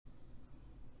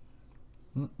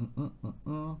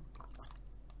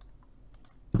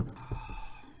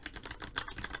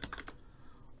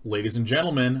Ladies and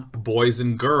gentlemen, boys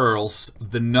and girls,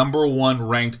 the #1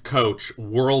 ranked coach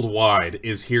worldwide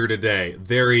is here today.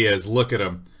 There he is. Look at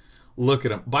him. Look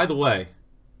at him. By the way,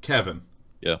 Kevin.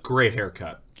 Yeah. Great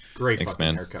haircut. Great Thanks, fucking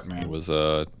man. haircut, man. It was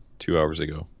 2 hours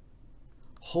ago.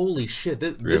 Holy shit!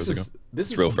 This is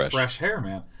real some fresh hair,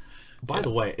 man. By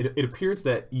the way, it appears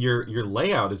that your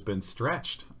layout has been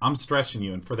stretched. I'm stretching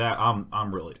you, and for that,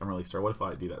 I'm really sorry. What if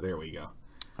I do that? There we go.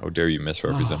 How dare you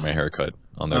misrepresent my haircut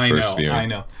on that first viewing? I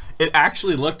know. It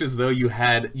actually looked as though you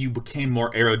became more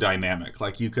aerodynamic.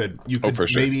 Like you could for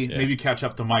sure. maybe catch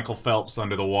up to Michael Phelps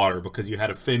under the water because you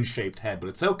had a fin-shaped head. But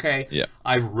it's okay. Yeah.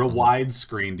 I've wide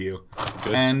screened you.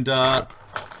 Good. And how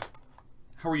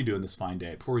are you doing this fine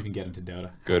day? Before we even get into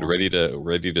Dota. Good. Ready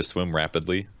to swim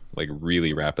rapidly, like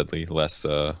really rapidly. Less I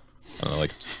don't know, like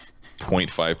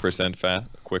 0.5% fat,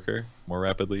 quicker, more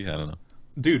rapidly. I don't know.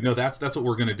 Dude, no, that's what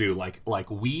we're gonna do.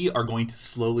 Like we are going to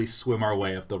slowly swim our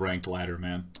way up the ranked ladder,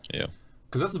 man. Yeah.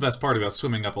 Because that's the best part about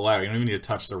swimming up a ladder. You don't even need to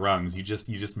touch the rungs. You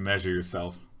just measure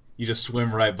yourself. You just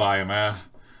swim right by them.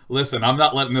 Listen, I'm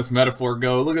not letting this metaphor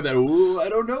go. Look at that. Ooh, I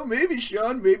don't know. Maybe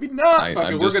Sean. Maybe not.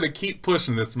 We're gonna keep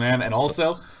pushing this, man. And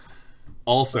also,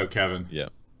 Kevin. Yeah.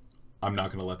 I'm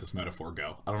not gonna let this metaphor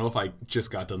go. I don't know if I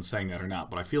just got done saying that or not,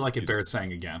 but I feel like it bears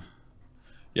saying again.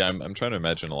 Yeah, I'm trying to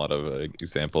imagine a lot of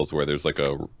examples where there's like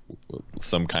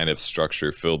some kind of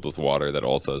structure filled with water that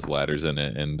also has ladders in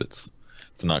it, and it's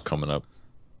not coming up.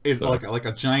 It's like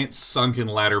a giant sunken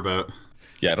ladder boat.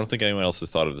 Yeah, I don't think anyone else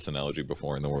has thought of this analogy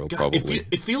before in the world. God, probably.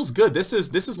 It feels good. This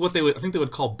is what I think they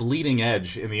would call bleeding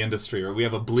edge in the industry, or we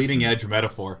have a bleeding edge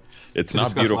metaphor. It's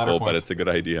not beautiful, but it's a good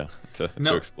idea to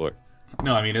explore.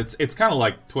 No, I mean it's kind of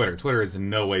like Twitter. Twitter is in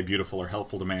no way beautiful or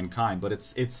helpful to mankind, but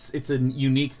it's a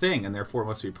unique thing, and therefore it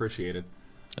must be appreciated.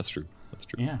 That's true. That's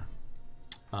true. Yeah.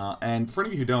 And for any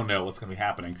of you who don't know what's going to be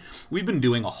happening, we've been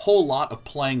doing a whole lot of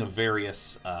playing of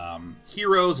various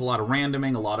heroes, a lot of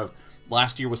randoming, a lot of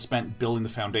last year was spent building the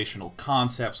foundational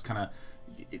concepts, kind of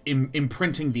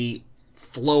imprinting the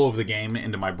flow of the game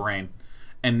into my brain.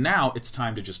 And now it's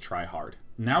time to just try hard.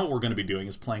 Now what we're going to be doing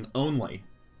is playing only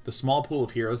the small pool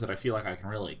of heroes that I feel like I can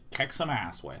really kick some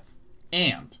ass with.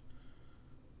 And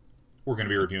we're going to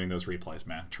be reviewing those replays,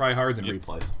 man. Tryhards and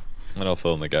replays. And I'll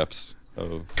fill in the gaps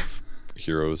of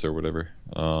heroes or whatever.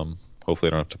 Hopefully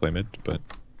I don't have to play mid, but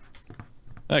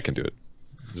I can do it.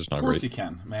 It's just not great. Of course you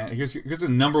can, man. Here's a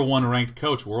 #1 ranked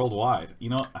coach worldwide. You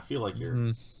know, I feel like you're...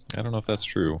 I don't know if that's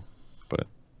true, but...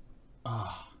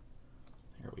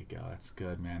 Here we go. That's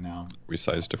good, man. Now we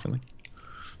size differently.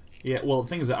 Yeah, well, the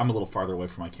thing is that I'm a little farther away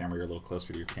from my camera. You're a little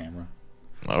closer to your camera.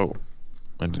 Oh,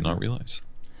 I did not realize.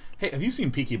 Hey, have you seen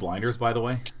Peaky Blinders, by the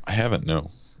way? I haven't, no.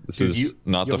 This is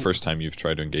not the first time you've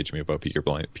tried to engage me about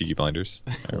Peaky Blinders.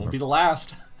 It won't be the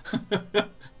last.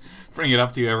 Bring it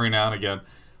up to you every now and again.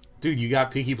 Dude, you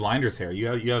got Peaky Blinders hair.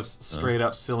 You have straight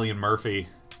up Cillian Murphy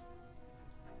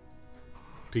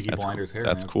Peaky Blinders hair.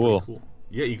 That's man. cool.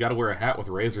 Yeah, you got to wear a hat with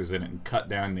razors in it and cut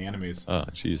down the enemies. Oh,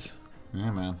 jeez. Yeah,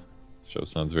 man. Show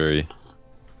sounds very,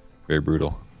 very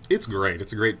brutal. It's great.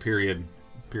 It's a great period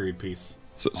piece.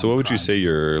 So what would you say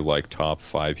your like top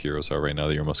 5 heroes are right now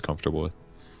that you're most comfortable with?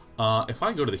 If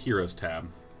I go to the Heroes tab,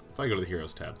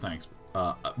 thanks.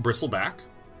 Bristleback.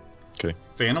 Okay.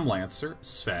 Phantom Lancer,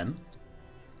 Sven.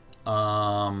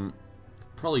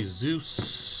 Probably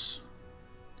Zeus,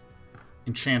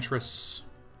 Enchantress,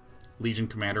 Legion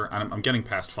Commander. I'm getting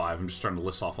past 5. I'm just starting to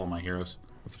list off all my heroes.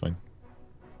 That's fine.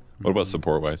 What about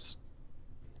support-wise?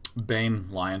 Bane,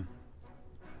 Lion.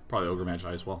 Probably Ogre Magi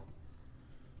as well.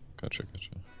 Gotcha.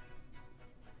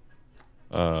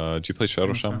 Do you play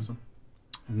Shadow Shaman?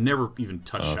 Never even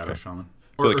touched Shadow Shaman.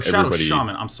 Or Shadow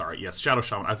Shaman, I'm sorry. Yes, Shadow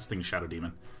Shaman. I was thinking Shadow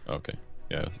Demon. Okay.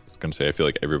 Yeah, I was going to say, I feel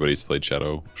like everybody's played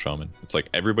Shadow Shaman. It's like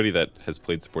everybody that has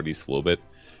played support East a little bit,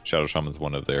 Shadow Shaman's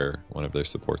one of their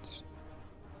supports.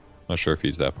 Not sure if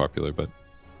he's that popular, but...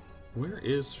 Where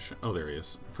is... Oh, there he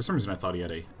is. For some reason, I thought he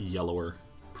had a yellower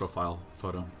profile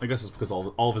photo. I guess it's because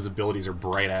all of his abilities are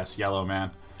bright-ass yellow, man.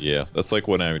 Yeah, that's like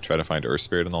when I try to find Earth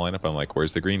Spirit in the lineup, I'm like,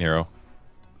 where's the green hero?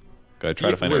 Go ahead,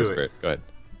 try to find Earth Spirit. Go ahead.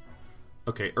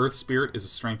 Okay, Earth Spirit is a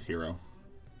strength hero.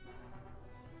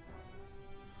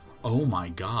 Oh my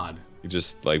god. He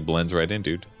just, like, blends right in,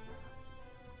 dude.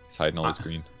 He's hiding all his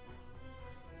green.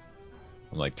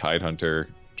 I'm like, Tidehunter,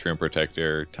 Trim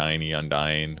Protector, Tiny,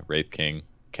 Undying, Wraith King.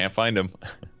 Can't find him.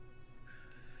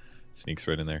 Sneaks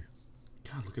right in there.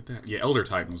 God, look at that. Yeah, Elder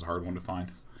Titan was a hard one to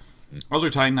find. Elder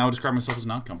Titan, I would describe myself as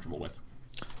not comfortable with.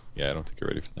 Yeah, I don't think you're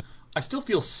ready for that. I still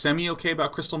feel semi-okay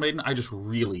about Crystal Maiden. I just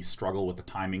really struggle with the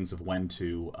timings of when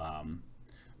to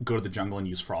go to the jungle and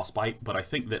use Frostbite, but I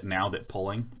think that now that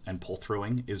pulling and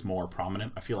pull-throughing is more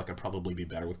prominent, I feel like I'd probably be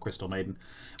better with Crystal Maiden.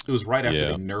 It was right after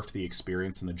they nerfed the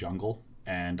experience in the jungle,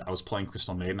 and I was playing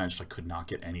Crystal Maiden, I just like could not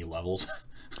get any levels.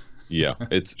 Yeah,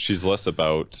 she's less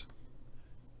about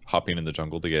hopping in the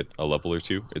jungle to get a level or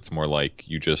two. It's more like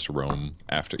you just roam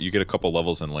after you get a couple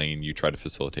levels in lane, you try to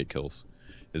facilitate kills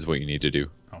is what you need to do.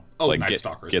 Like Night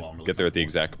Stalker as well. Get there at the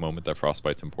exact moment that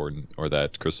Frostbite's important or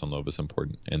that Crystal Nova's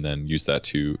important, and then use that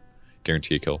to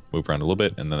guarantee a kill. Move around a little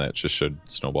bit, and then that just should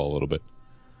snowball a little bit.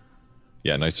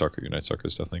 Yeah, Night Stalker. Your Night Stalker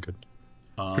is definitely good.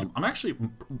 I'm actually,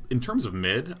 in terms of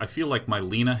mid, I feel like my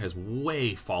Lina has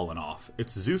way fallen off.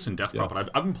 It's Zeus and Death Prophet.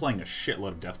 I've been playing a shitload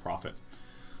of Death Prophet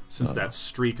since that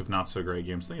streak of not so great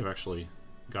games. I think I've actually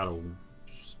got a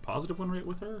positive win rate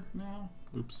with her now.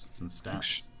 Oops, it's in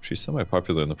stats. She's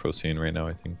semi-popular in the pro scene right now,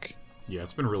 I think. Yeah,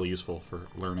 it's been really useful for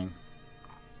learning.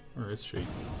 Where is she?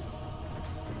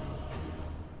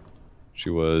 She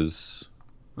was...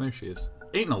 There she is.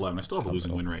 8 and 11. I still have a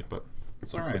losing win rate, but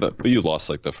it's all right. But you lost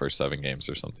like the first 7 games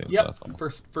or something. Yep, so that's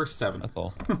all. first 7. That's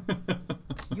all.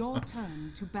 Your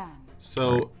turn to ban.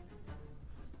 So,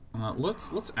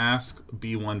 let's ask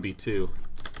B1, B2.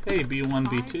 Hey, B1,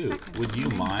 B2, would you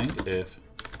mind if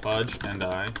Purge and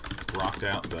I rocked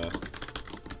out the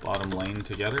bottom lane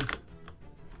together?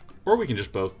 Or we can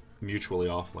just both mutually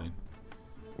off lane.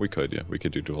 We could, yeah. We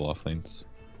could do dual off lanes.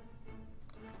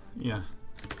 Yeah.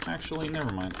 Actually,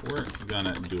 never mind. We're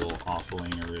gonna dual off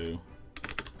lane-aroo.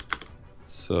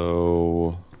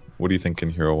 So, what do you think in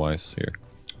hero-wise here?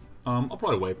 I'll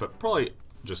probably wait, but probably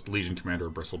just Legion Commander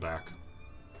or Bristleback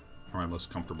are my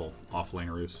most comfortable off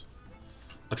lane-aroos.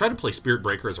 I tried to play Spirit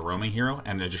Breaker as a roaming hero,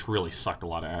 and it just really sucked a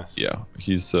lot of ass. Yeah,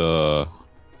 he's I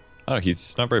don't know,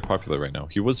 he's not very popular right now.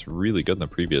 He was really good in the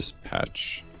previous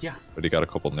patch. Yeah. But he got a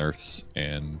couple nerfs,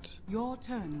 and your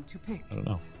turn to pick. I don't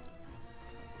know.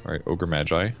 Alright, Ogre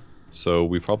Magi. So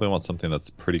we probably want something that's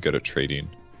pretty good at trading.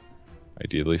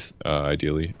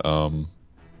 Ideally.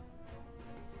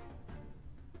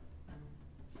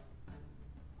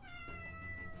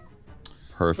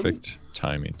 Perfect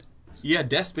timing. Yeah,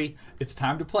 Despy, it's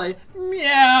time to play.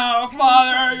 Meow,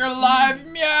 father, you're alive.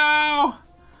 Meow.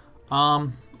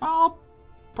 I'll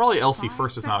probably Elsie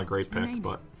first is not a great pick,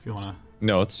 but if you wanna.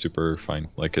 No, it's super fine.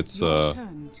 Like it's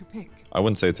turn to pick. I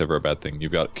wouldn't say it's ever a bad thing.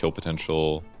 You've got kill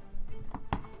potential.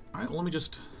 All right, well, let me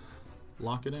just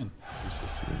lock it in. You're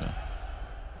supposed to do that.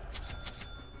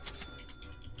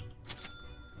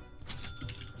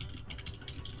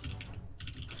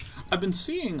 I've been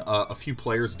seeing a few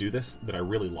players do this that I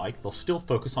really like. They'll still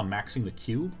focus on maxing the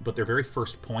Q, but their very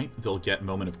first point, they'll get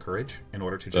Moment of Courage in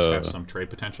order to just have some trade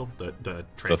potential. The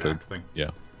trade back thing.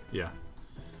 Yeah. Yeah.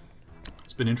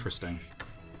 It's been interesting.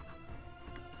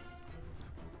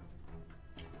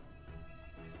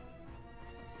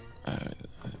 I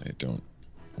don't.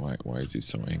 Why is he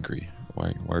so angry?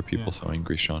 Why are people so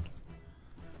angry, Sean?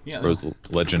 Yeah. Bro's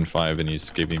Legend 5 and he's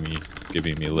giving me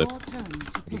lip.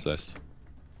 What is this?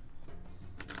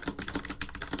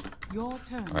 Your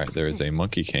turn. All right, there is a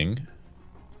Monkey King.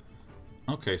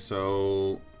 Okay,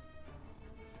 so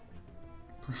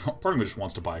part of me just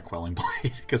wants to buy a Quelling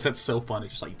Blade because that's so fun.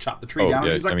 It's just like you chop the tree down. Yeah,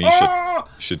 and he's like, I mean, you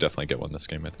should definitely get one this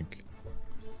game. I think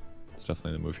it's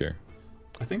definitely the move here.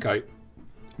 I think I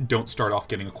don't start off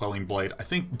getting a Quelling Blade. I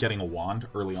think getting a wand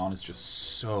early on is just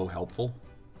so helpful.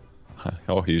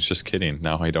 Oh, he was just kidding.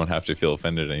 Now I don't have to feel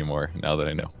offended anymore. Now that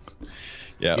I know.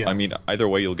 Yeah, I mean, either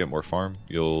way, you'll get more farm.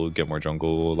 You'll get more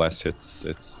jungle last hits.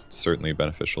 It's certainly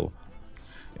beneficial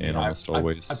in almost all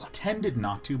ways. I've tended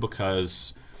not to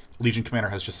because Legion Commander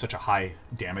has just such a high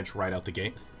damage right out the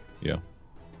gate. Yeah.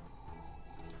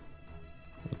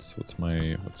 What's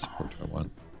support do I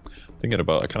want? Thinking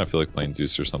about, I kind of feel like playing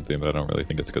Zeus or something, but I don't really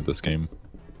think it's good this game.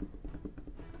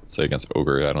 Say against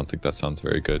Ogre, I don't think that sounds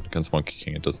very good. Against Monkey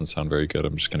King, it doesn't sound very good.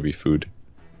 I'm just gonna be food.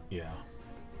 Yeah.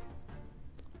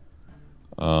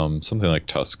 Something like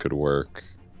Tusk could work.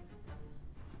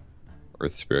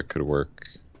 Earth Spirit could work.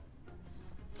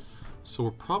 So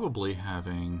we're probably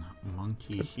having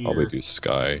Monkey here. Probably do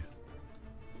Sky. I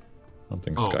don't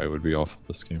think Sky would be awful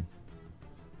this game.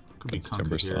 Could against be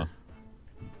Timbersaw.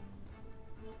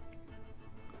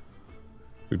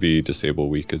 Would be disable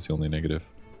weak is the only negative.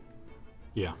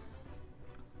 Yeah.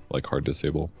 Like hard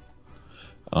disable.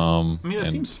 I mean, that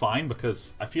seems fine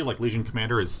because I feel like Legion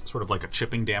Commander is sort of like a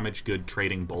chipping damage, good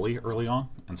trading bully early on,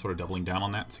 and sort of doubling down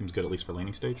on that seems good, at least for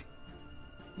laning stage.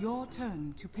 Your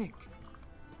turn to pick.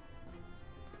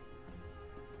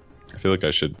 I feel like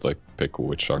I should like pick a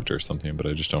Witch Doctor or something, but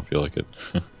I just don't feel like it.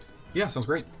 Yeah, sounds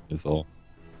great. Is all.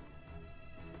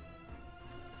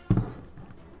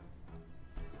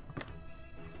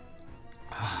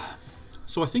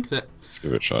 So I think that... Let's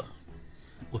give it a shot.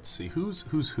 Let's see, who's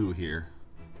who here?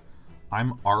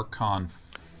 I'm Archon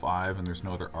 5, and there's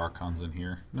no other Archons in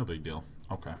here. No big deal.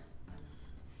 Okay.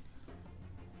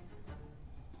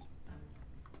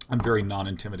 I'm very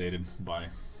non-intimidated by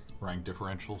rank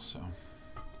differentials, so...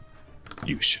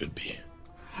 You should be.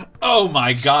 Oh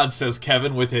my god, says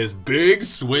Kevin with his big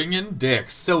swinging dick.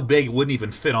 So big it wouldn't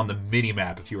even fit on the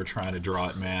mini-map if you were trying to draw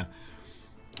it, man.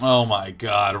 Oh my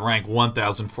god, rank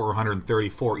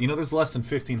 1,434. You know, there's less than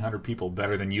 1,500 people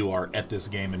better than you are at this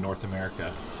game in North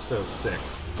America. So sick.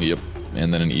 Yep.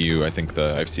 And then in EU, I think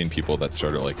I've seen people that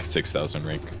start at like 6,000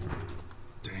 rank.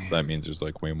 Damn. So that means there's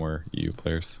like way more EU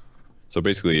players. So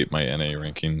basically, my NA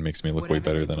ranking makes me look way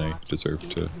better than I deserve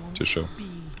to show.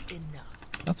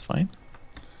 That's fine.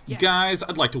 Yes. Guys,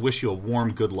 I'd like to wish you a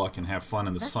warm good luck and have fun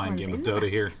in this fine game of Dota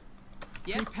here.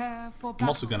 Yes. I'm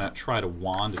also going to try to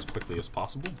wand as quickly as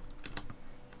possible.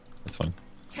 That's fine.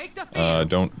 Take the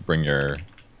don't bring your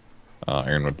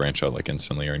Ironwood branch out like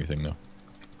instantly or anything, though.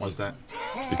 Why's that?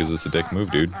 Because it's a dick move,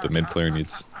 dude. The mid player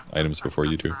needs items before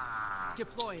you do.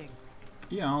 Deploying.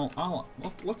 Yeah,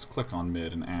 let's click on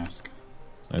mid and ask.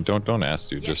 Don't ask,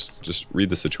 dude. Yes. Just read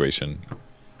the situation.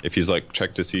 If he's like,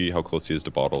 check to see how close he is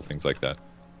to bottle, things like that.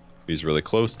 If he's really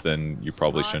close, then you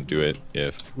probably shouldn't do it.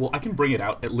 If well, I can bring it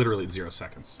out at literally 0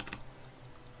 seconds.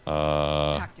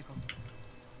 Tactical.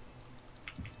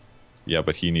 Yeah,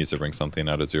 but he needs to bring something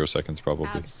out at 0 seconds probably.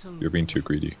 Absolutely. You're being too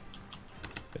greedy.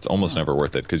 It's almost never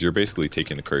worth it because you're basically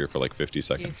taking the courier for like 50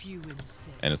 seconds, If you insist.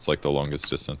 and it's like the longest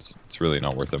distance. It's really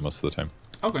not worth it most of the time.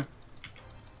 Okay.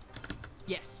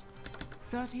 Yes.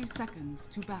 30 seconds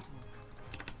to battle.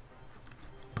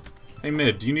 Hey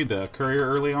mid, do you need the courier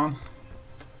early on?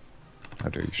 How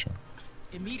dare you, Sean?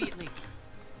 Immediately.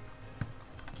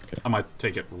 I might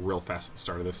take it real fast at the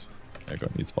start of this. I go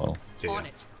needs bottle. Yeah, On yeah.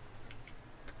 it.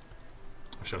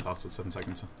 I should have thought it said 7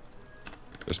 seconds.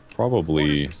 There's Orders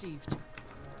probably received.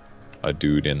 a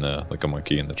dude in the like a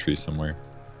monkey in the tree somewhere.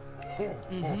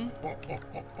 I'm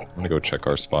gonna go check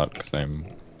our spot because I'm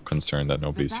concerned that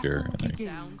nobody's here, and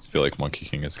I feel like Monkey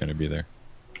King is gonna be there.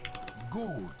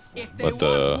 If they But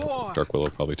the want war, Dark Willow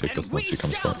probably take and us unless he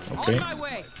comes we back. shall. Okay. On my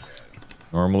way.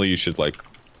 Normally you should like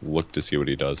look to see what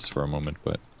he does for a moment,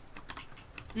 but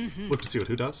Look to see what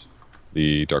who does.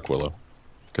 the Dark Willow,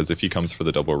 because if he comes for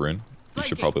the double rune, you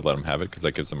should Flanking. probably let him have it because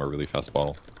that gives him a really fast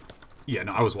bottle. Yeah,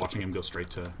 no, I was watching him go straight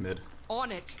to mid.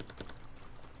 On it.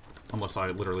 Unless I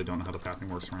literally don't know how the pathing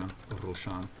works around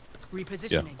Roshan. Yeah,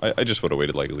 Repositioning. I just would have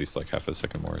waited like at least like half a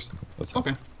second more or something. That's all.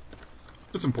 Okay.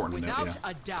 It's important to Without note, yeah.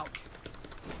 a doubt.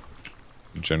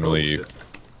 Generally,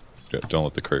 Oh, don't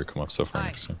let the courier come up so far Aye.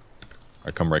 next time.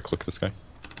 Alright, come right click this guy.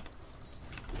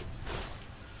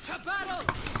 To battle.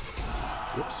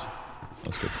 Whoops.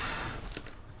 That's good.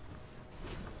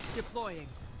 Deploying.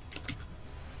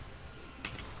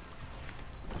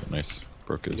 Nice.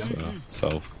 Broke his Yeah.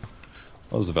 salve.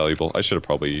 That was valuable. I should have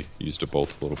probably used a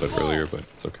bolt a little bit earlier, but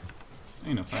it's okay.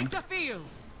 Ain't no thing. Take the field.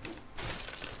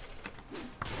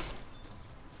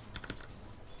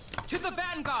 To the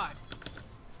vanguard.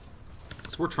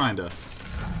 So we're trying to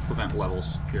prevent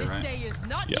levels here, This right? day is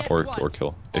not Yeah, yet or won.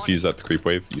 kill. If On he's it. at the creep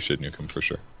wave, you should nuke him for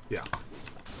sure. Yeah.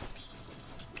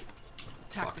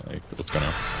 Tactical. Like, let's go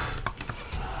now.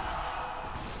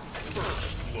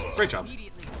 Great job.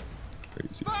 Immediately.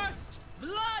 Crazy. First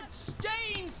blood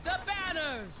stains the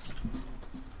banners.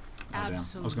 Oh, damn. I was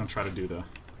Absolutely. going to try to do the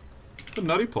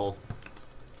nutty pull.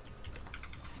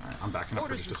 Alright, I'm backing up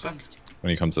for Orders just a sec. received. When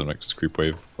he comes to the next creep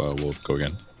wave, we'll go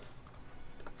again.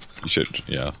 You should,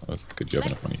 yeah. I was good. You have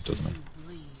enough money. It doesn't matter. you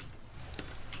bleed.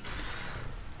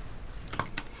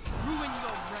 Ruin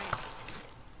your ranks.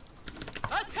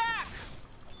 Attack!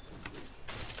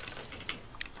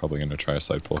 Probably gonna try a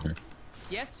side pull here.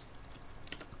 Yes.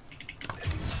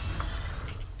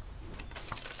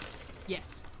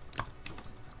 Yes.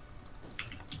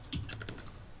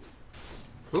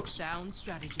 Oops. Sound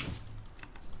strategy.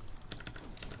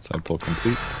 Side pull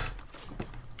complete.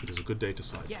 It is a good day to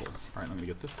side Yes. pull. Alright, let me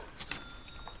get this.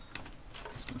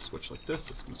 It's going to switch like this.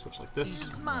 It's going to switch like this. This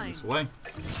is Move mine. This away.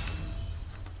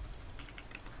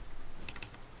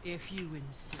 If you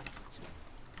insist.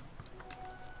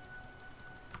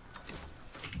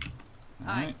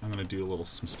 Alright, I'm going to do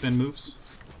some spin moves.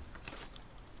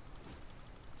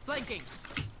 Flanking.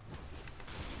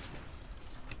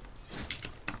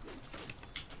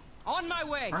 On my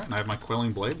way. Alright, and I have my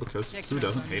Quelling Blade because Next who round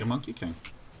doesn't on hate me. a Monkey King?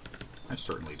 I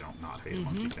certainly don't not hate a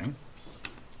Monkey King.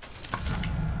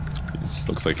 He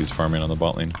looks like he's farming on the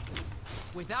bot lane.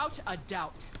 Without a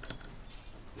doubt.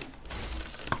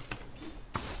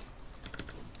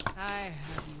 I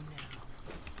have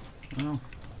you now. Well,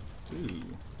 ooh.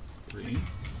 3,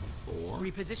 4,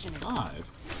 Repositioning.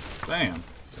 5. Bam.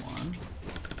 1,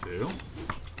 2.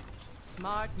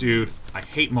 Smart. Dude, I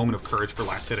hate moment of courage for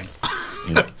last hitting.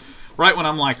 Right when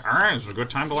I'm like, alright, this is a good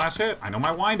time to last hit. I know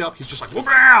my wind up. He's just like,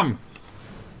 whoop-bam!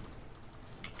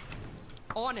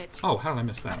 On it. Oh, how did I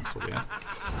miss that? I'm so bad.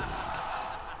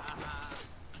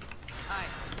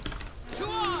 To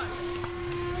on.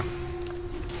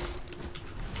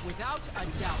 Without a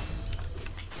doubt.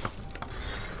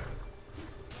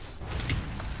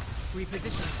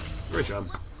 Repositioning. Great job.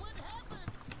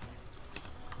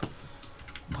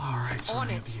 Alright, so On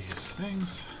we it. have these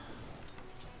things.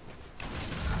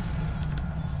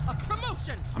 A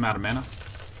promotion. I'm out of mana.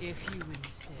 If you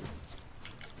insist.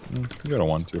 You got a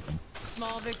 1-2 thing.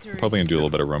 Small victory. Probably gonna do a little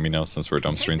bit of roaming now since we're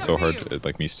dumpstering so hard. Take the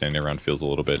Like me standing around feels a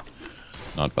little bit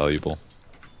not valuable.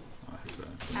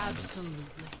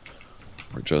 Absolutely.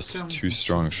 We're just too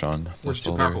strong, Sean. We're That's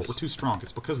too all powerful. there We're is. too strong.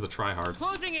 It's because of the try-hard.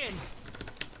 Closing in.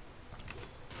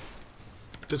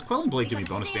 Does Quelling Blade give me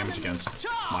bonus damage against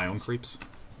my own creeps?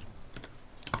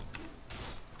 I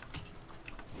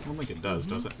don't think it does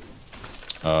it?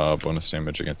 Bonus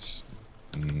damage against...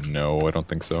 No, I don't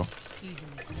think so. Easily.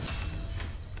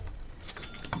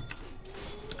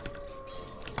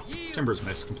 Timber's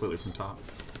missed completely from top.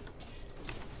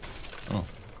 Oh.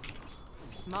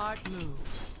 Smart move.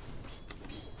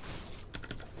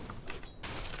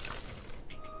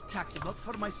 Tactic. Not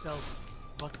for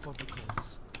myself, but for the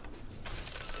cause.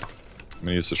 I'm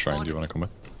gonna use the shrine. Do you want to come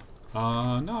with?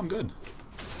 No, I'm good.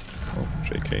 Oh,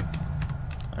 JK.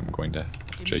 I'm going to...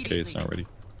 JK is not ready.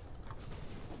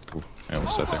 Ooh, I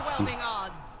almost died there. Ooh, Overwhelming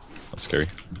odds. that's scary.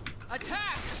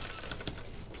 Attack.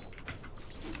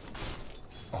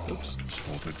 Oops.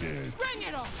 For the dead. Bring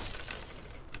it on.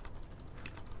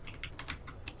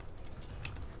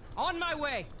 On my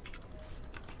way.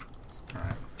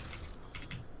 Alright.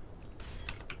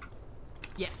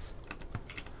 Yes.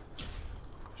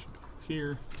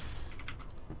 Here.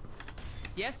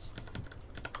 Yes.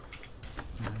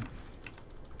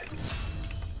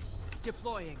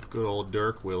 Deploying. Good old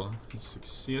Dirk will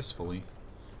successfully.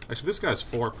 Actually, this guy's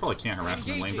 4. Probably can't harass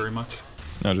him in lane very much.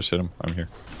 No, just hit him. I'm here.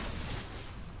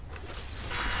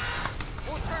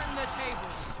 We'll turn the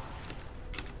tables.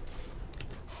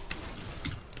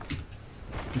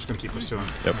 I'm just gonna keep pursuing.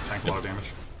 Yep. I'm gonna tank a lot of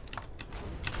damage.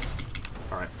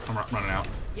 Alright, I'm running out.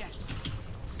 Yes.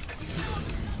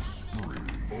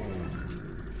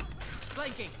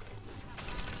 Flanking.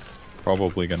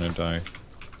 Probably gonna die.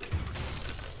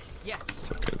 Yes.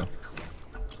 It's okay though.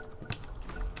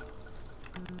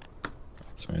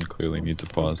 This man clearly needs a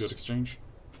That was a good pause. exchange.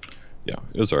 Yeah,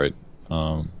 it was alright. See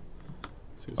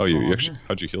what's Oh, going you on actually... here.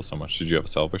 How'd you heal so much? Did you have a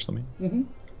salve or something? Mm-hmm.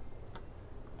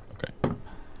 Okay.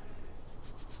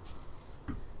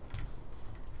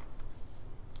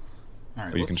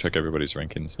 Alright, But you can check everybody's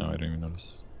rankings now. I didn't even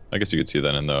notice. I guess you could see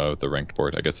that in the ranked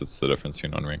board. I guess it's the difference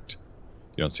between unranked.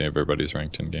 You don't see everybody's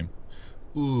ranked in game.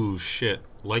 Ooh, shit.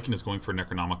 Lycan is going for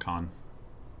Necronomicon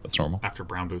That's normal. after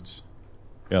Brown Boots.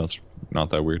 Yeah, it's not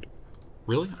that weird.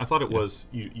 Really? I thought it was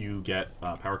you get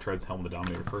Power Tread's Helm of the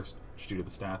Dominator first, just due to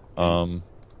the stat. Um,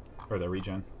 Or the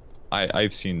regen.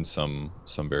 I've seen some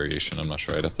variation. I'm not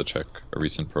sure. I'd have to check a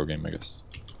recent pro game, I guess.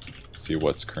 See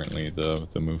what's currently the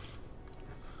move.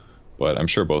 But I'm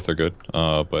sure both are good.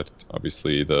 But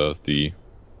obviously the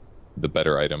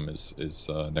better item is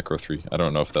Necro 3. I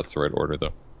don't know if that's the right order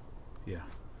though. Yeah.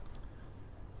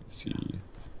 Let's see.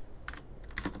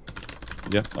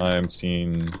 Yeah, I'm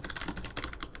seeing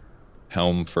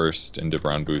Helm first into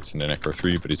Brown Boots into Necro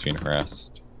 3, but he's being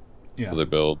harassed. Yeah. So they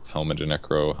build Helm into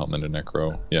Necro, Helm into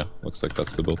Necro. Yeah, looks like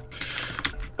that's the build.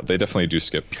 But they definitely do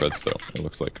skip treads though, it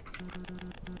looks like.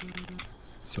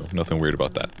 So nothing weird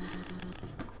about that.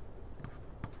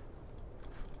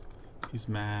 He's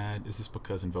mad. Is this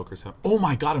because Invokers have... Oh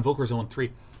my god, Invokers 0-3.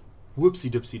 Whoopsie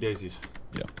dipsy daisies.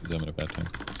 Yeah, he's having a bad time.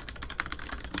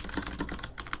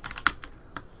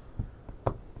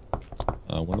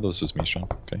 One of those was me, Sean.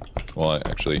 Okay. Well,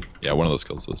 actually, yeah, one of those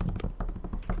kills was me,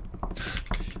 but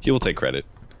he will take credit.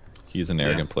 He's an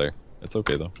arrogant player. It's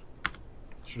okay though.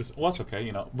 Well, that's okay,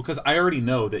 you know, because I already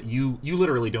know that you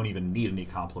literally don't even need any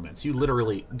compliments. You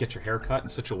literally get your hair cut in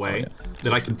such a way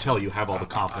that I can tell you have all the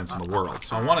confidence in the world.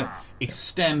 So I want to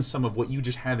extend some of what you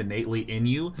just have innately in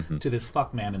you to this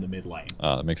fuck man in the mid lane.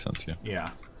 That makes sense, yeah. Yeah.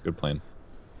 It's a good plan.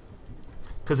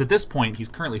 Because at this point, he's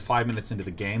currently 5 minutes into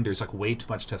the game. There's like way too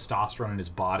much testosterone in his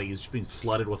body. He's just being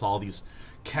flooded with all these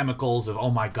chemicals of, oh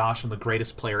my gosh, I'm the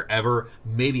greatest player ever.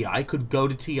 Maybe I could go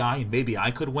to TI and maybe I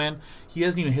could win. He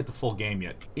hasn't even hit the full game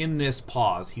yet. In this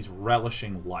pause, he's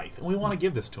relishing life. And we want to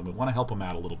give this to him. We want to help him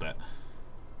out a little bit.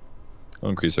 It'll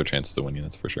increase our chances of winning,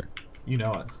 that's for sure. You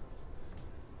know it.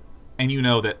 and you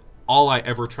know that all I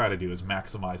ever try to do is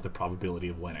maximize the probability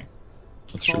of winning.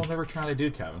 That's all true. I'm ever trying to do,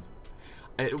 Kevin.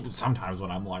 Sometimes when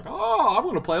I'm like, oh, I'm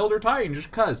going to play Elder Titan just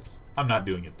because, I'm not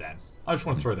doing it then. I just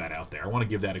want to throw that out there. I want to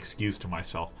give that excuse to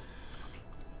myself.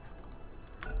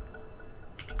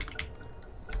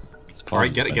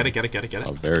 Alright, get it.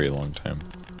 A very long time.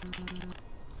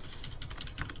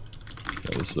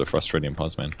 Yeah, this is a frustrating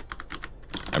pause, man.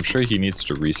 I'm sure he needs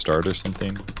to restart or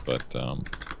something, but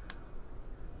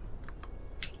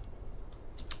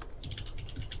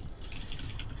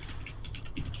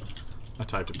I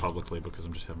typed it publicly because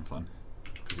I'm just having fun.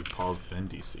 Because he paused, then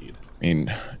DC'd. I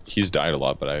mean, he's died a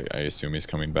lot, but I assume he's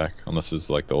coming back. Unless it's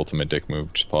like the ultimate dick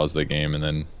move, just pause the game and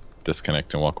then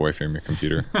disconnect and walk away from your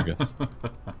computer, I guess.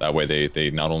 That way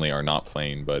they not only are not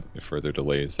playing, but it further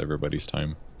delays everybody's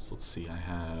time. So let's see,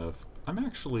 I'm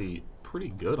actually pretty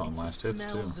good on last hits,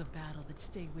 too.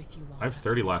 I have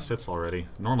 30 last hits already.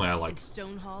 Normally I like, if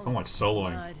I'm like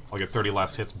soloing, I'll get 30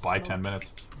 last hits by 10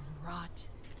 minutes.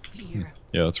 Yeah,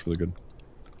 that's really good.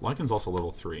 Lycan's also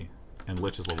level 3, and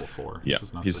Lich is level 4. Yeah, This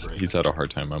is not so great. he's had a hard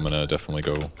time. I'm gonna definitely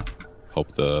go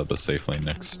help the safe lane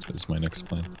next, is my next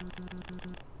plan.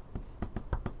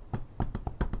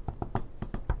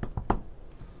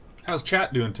 How's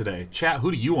chat doing today? Chat,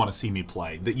 who do you want to see me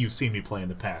play that you've seen me play in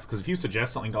the past? Because if you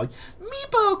suggest something like,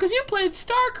 Meepo, because you played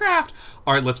StarCraft.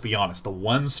 Alright, let's be honest. The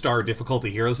 1-star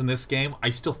difficulty heroes in this game, I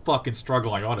still fucking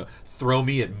struggle. I want to throw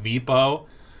me at Meepo.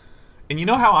 And you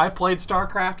know how I played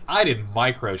StarCraft? I didn't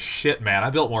micro shit, man. I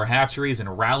built more hatcheries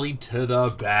and rallied to the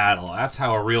battle. That's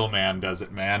how a real man does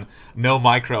it, man. No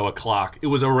micro o'clock. It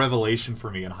was a revelation for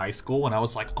me in high school when I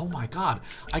was like, oh my god,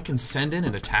 I can send in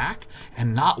an attack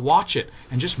and not watch it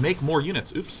and just make more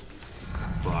units. Oops.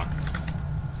 Fuck.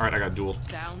 Alright, I got duel.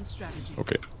 Sound strategy.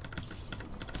 Okay.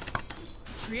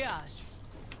 Triage.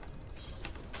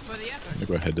 For the effort. I'm gonna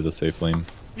go ahead to the safe lane.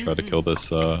 Try to kill this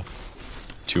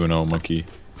 2-0 monkey.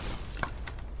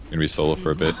 Gonna be solo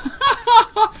for a bit.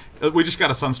 We just got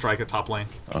a Sunstrike at top lane.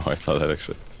 Oh, I saw that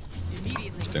actually.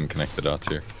 Immediately. Just didn't connect the dots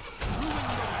here.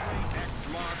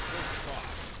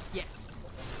 Yes.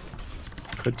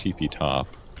 Could TP top.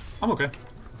 I'm okay.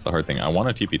 That's the hard thing. I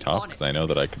want to TP top because I know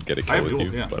that I could get a kill with duel,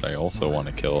 you, yeah. but I also want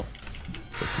to kill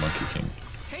this Monkey King.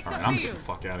 Take Alright, the I'm getting field. the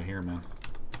fuck out of here, man.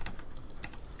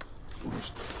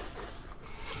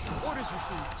 Orders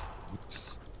received.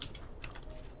 Oops.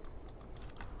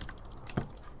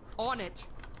 On it.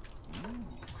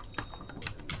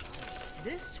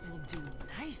 This will do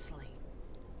nicely.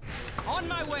 On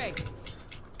my way.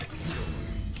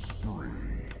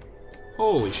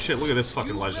 Holy shit, look at this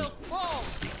fucking legend. Will fall.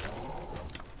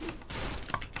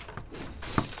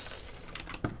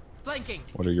 Flanking.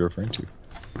 What are you referring to?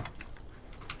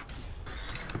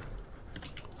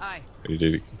 Aye.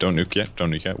 Don't nuke yet.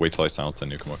 Don't nuke yet. Wait till I silence then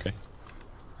nuke him, okay?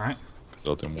 Alright. Because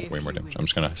it'll do way more damage. I'm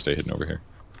just gonna stay hidden over here.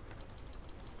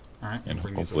 Alright. And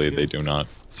bring these hopefully over they here. do not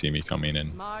see me coming and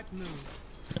Smart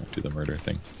move. do the murder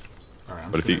thing. Alright,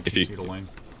 I'm But just if gonna he continue to lane.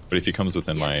 But if he comes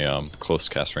within Yes. my close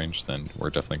cast range, then we're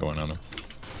definitely going on him.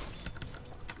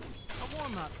 A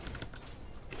warm up.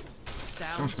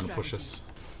 Sound I'm just gonna push strategy. this.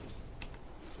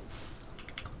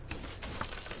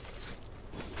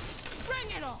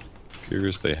 Bring it on.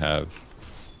 Curious they have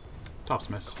Top's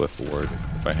miss. Cliff Ward,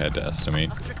 if I had to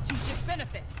estimate. A strategic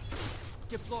benefit.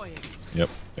 Deploying. Yep,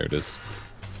 there it is.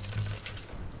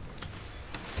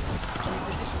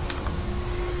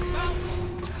 About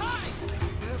time.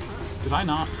 Did I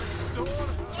not?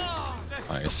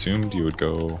 I assumed you would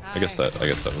go. I guess that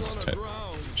was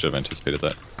should have anticipated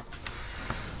that.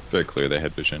 Very clear they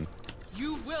had vision.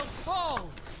 You will fall.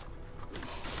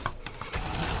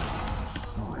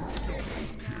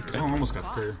 I almost got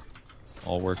clear.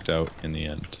 All worked out in the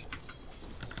end.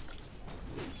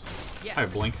 Yes. I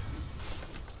have blink.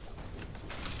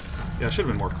 Yeah, it should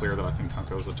have been more clear that I think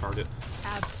Tunko was the target.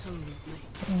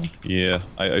 Absolutely. Yeah,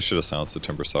 I should have silenced the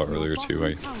Timber Saw earlier too.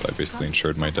 I basically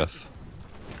ensured my death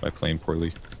by playing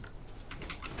poorly.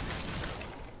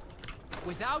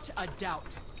 Without a doubt.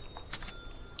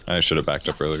 I should have backed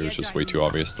up earlier. It was just way too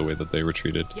obvious the way that they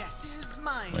retreated, Yes. in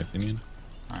my opinion.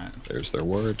 Alright. There's their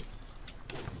ward.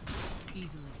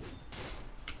 Easily.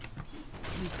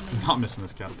 I'm not missing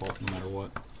this catapult no matter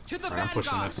what. To the Alright, I'm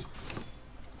pushing vanguard. this.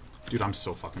 Dude, I'm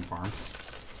so fucking farmed.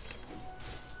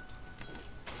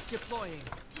 Deploying.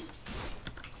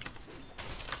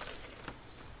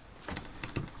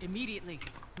 Immediately.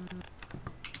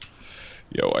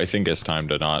 Yo, I think it's time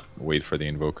to not wait for the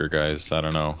Invoker, guys. I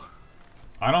don't know.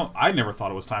 I never thought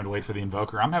it was time to wait for the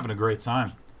Invoker. I'm having a great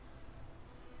time.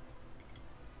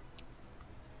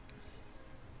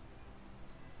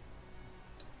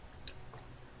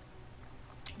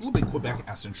 Little Big Quebec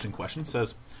asked an interesting question.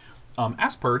 Says,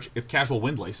 ask Purge if casual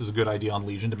windlace is a good idea on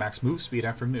Legion to max move speed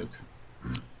after nuke.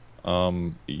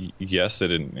 Yes,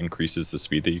 it increases the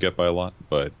speed that you get by a lot,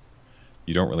 but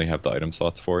you don't really have the item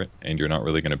slots for it, and you're not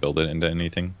really going to build it into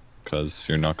anything, because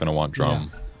you're not going to want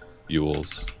drum,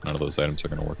 Ewells. None of those items are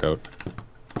going to work out.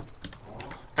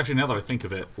 Actually, now that I think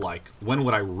of it, like, when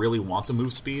would I really want the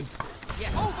move speed?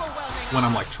 When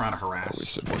I'm, like, trying to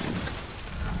harass.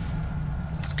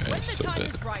 This guy is so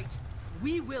dead. Right,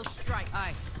 we will strike.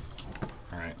 Aye.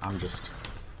 Alright, I'm just...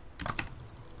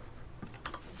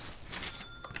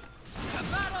 To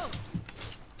battle!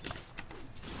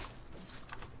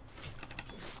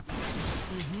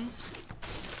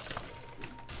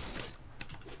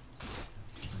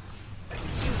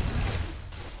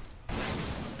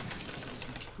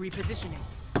 Repositioning.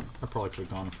 I probably could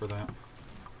have gone for that.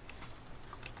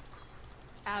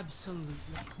 Absolutely.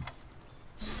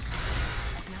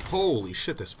 Holy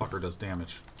shit, this fucker does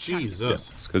damage. Jesus.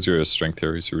 Yeah, it's because you're a strength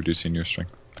hero, so you're reducing your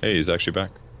strength. Hey, he's actually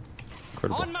back.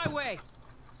 Incredible. On my way.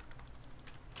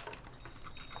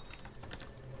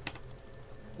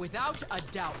 Without a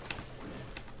doubt.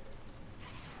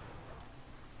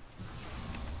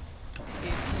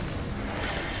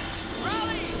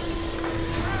 Rally!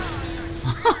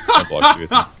 I blocked you,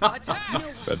 I think. Attack!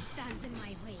 Bad.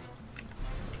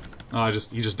 Oh,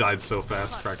 he just died so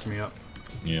fast, cracked me up.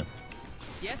 Yeah.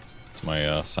 Yes. It's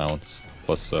my silence.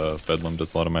 Plus, Bedlam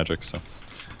does a lot of magic, so.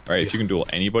 Alright, if you can duel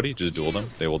anybody, just duel them.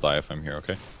 They will die if I'm here,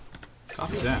 okay?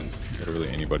 Copy that. Literally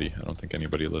anybody. I don't think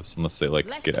anybody lives, unless they,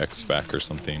 like, get X back or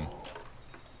something.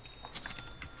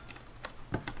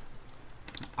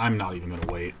 I'm not even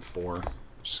gonna wait for...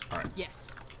 Alright.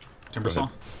 Yes. Timbersaw?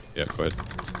 Yeah, go ahead.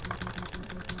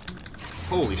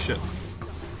 Holy shit.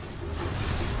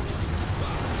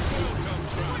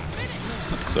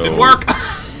 So, Didn't work!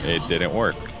 It didn't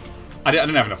work. I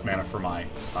didn't have enough mana for my,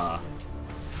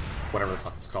 whatever the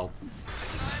fuck it's called.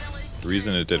 The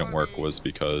reason it didn't work was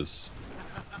because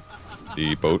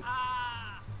the boat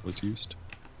was used.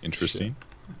 Interesting.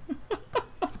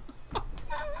 Oh,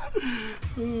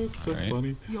 it's so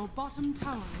funny. Your bottom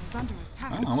tower is under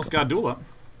attack. I almost got a duel up.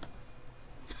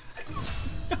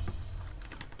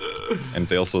 And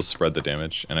they also spread the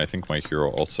damage, and I think my hero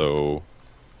also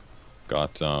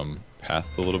got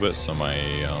pathed a little bit, so my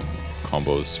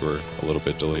combos were a little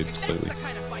bit delayed slightly.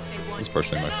 It's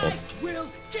partially my fault. We'll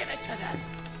give it to them.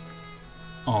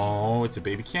 Oh, it's a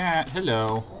baby cat.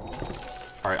 Hello.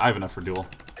 Alright, I have enough for duel.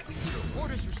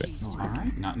 Orders received.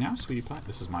 Alright, not now, sweetie pie.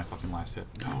 This is my fucking last hit.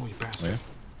 No, you bastard.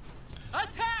 Oh, yeah?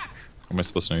 Attack! Am I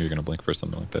supposed to know you're gonna blink for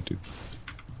something like that, dude?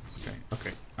 Okay,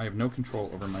 okay. I have no control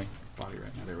over my body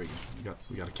right now. There we go.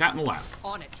 We got a cat in the lap.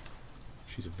 On it.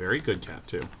 She's a very good cat,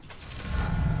 too.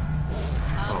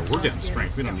 Oh, we're getting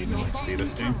strength. We don't need no XP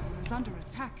this game. Is under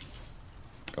attack.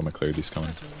 Oh, my clarity's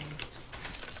coming.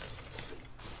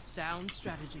 Sound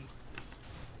strategy.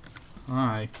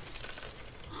 Hi.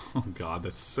 Oh god,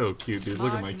 that's so cute, dude.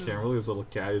 Look at my camera. Look at this little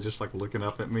cat. He's just like looking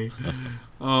up at me.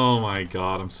 Oh my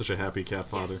god, I'm such a happy cat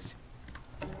father. Yes.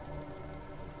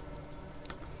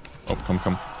 Oh,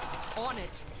 come. On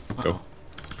it. Go.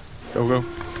 Go.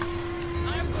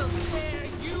 I will tear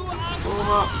you up. Pull him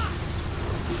up.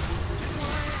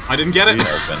 I didn't get it. We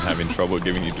have been having trouble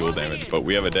giving you dual damage, but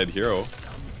we have a dead hero.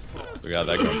 So we got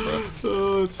that going for us.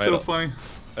 Oh, it's so funny.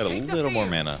 I had a little more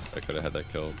mana. I could have had that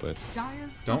kill, but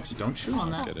Don't chew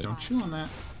on that. Don't chew on that.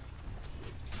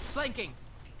 Flanking.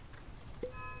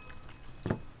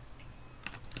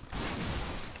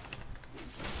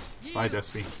 Bye,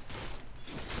 Despy.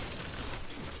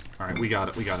 Alright, we got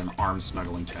it. We got an arm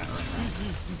snuggling cat right now.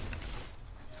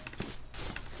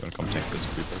 You wanna come tank this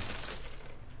creeper?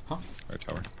 Huh? Our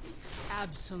tower.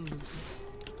 Absolutely.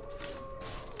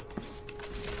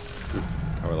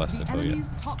 Tower last I tell you.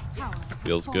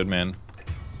 Feels good, man.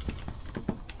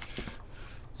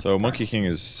 So Monkey King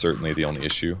is certainly the only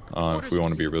issue. If we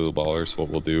want to be really ballers, what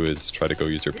we'll do is try to go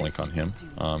use your blink on him.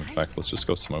 In fact, let's just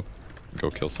go smoke.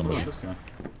 Go kill somebody. This guy.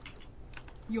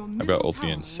 I've got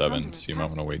ulti in 7, so you might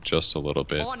want to wait just a little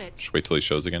bit. Just wait till he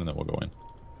shows again, and then we'll go in.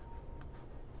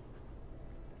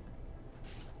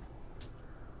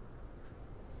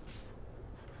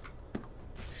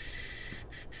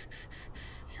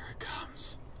 Here it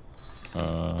comes.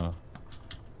 I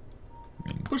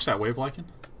mean, Push that wave, Lycan.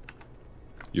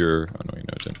 you're... Oh no, you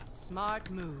know it didn't. Smart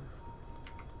move.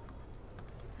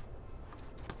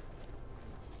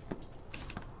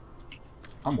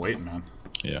 I'm waiting, man.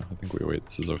 Yeah, I think we wait.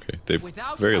 This is okay. They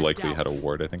Without very a likely doubt. had a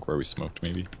ward, I think, where we smoked,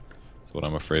 maybe. That's what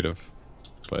I'm afraid of.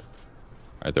 But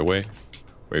either way,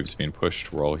 waves being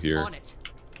pushed. We're all here. On it.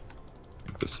 I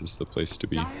think this is the place to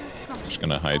be. Dire Just structures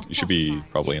gonna hide. are You should be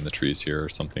fortified. probably in the trees here or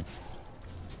something.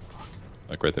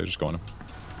 Like right there, just go on him.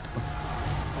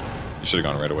 You should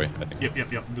have gone right away, I think.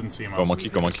 Yep. Didn't see him. Go monkey,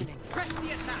 go monkey. Press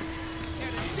the attack. Care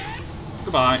to dance?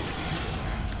 Goodbye.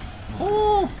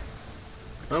 Oh!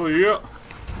 Hell yeah!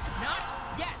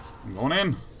 Not yet. I'm going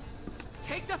in.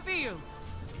 Take the field.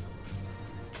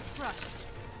 Crushed.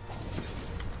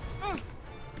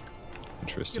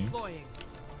 Interesting. Deploying.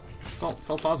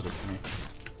 Felt positive for me.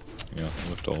 Yeah,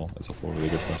 looked all as a whole really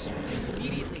good for us.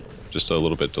 Immediately. Just a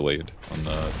little bit delayed on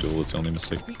the duel is the only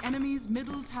mistake. The enemy's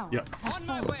middle tower Yep. has On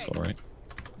my fallen. That's alright.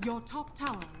 Your top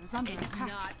tower is under It's attack.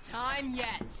 not time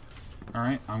yet.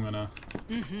 Alright, I'm gonna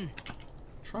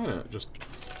try to just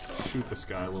shoot this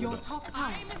guy a little Your bit. top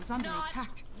tower I'm is under not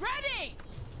attack. ready.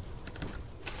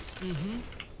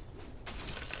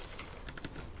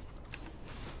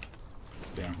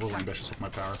 Damn, a little ambitious with my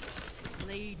power.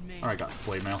 Blade mail. Alright, got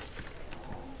blade mail.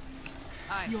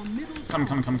 Your middle Come,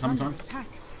 tower come, is come, under come. attack.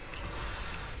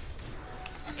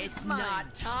 It's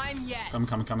not time yet. Coming.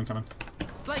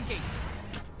 Flanking.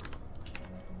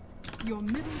 Your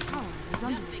middle tower is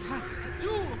under Nothing. attack.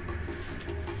 Duel.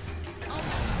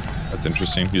 That's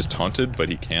interesting. He's taunted, but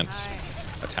he can't Aye.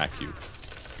 attack you.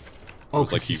 Oh,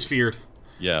 It's like because he's he's- feared.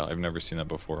 Yeah, I've never seen that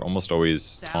before. Almost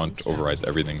always taunt Sounds overrides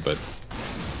everything, but...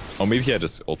 Oh, maybe he had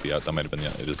his ulti out. That might have been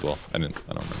it as well. I don't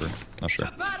remember. Not sure.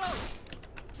 To battle.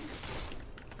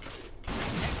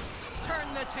 Next,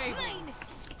 turn the tables.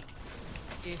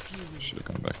 If you Should have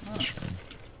gone back to the shrine.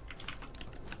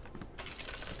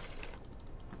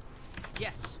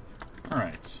 Yes.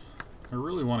 Alright. I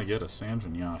really want to get a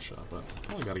Sanjin Yasha, but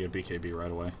probably gotta get BKB right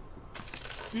away.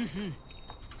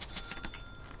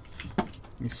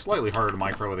 It's slightly harder to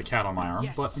micro with a cat on my arm,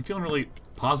 Yes. but I'm feeling really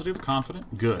positive,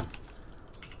 confident, good.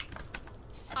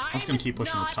 I'm just gonna keep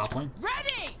pushing this not top lane.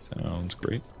 Ready. Sounds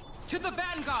great. To the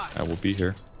vanguard. I will be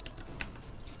here.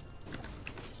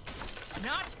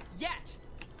 Not yet.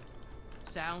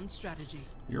 Sound strategy.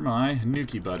 You're my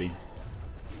Nuki buddy.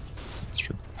 That's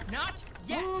true. Not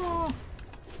yet. Oh.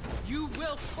 You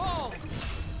will fall.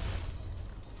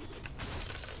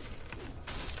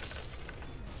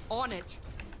 On it.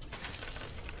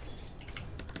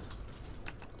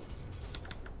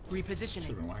 Should've Repositioning.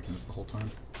 been whacking this the whole time.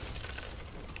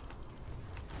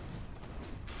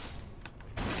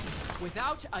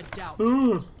 Without a doubt.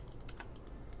 Oh,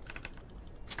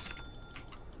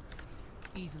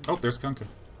 Easily. there's Kunkka.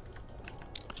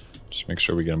 Just make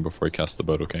sure we get him before he casts the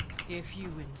boat, okay? If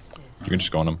you insist. You can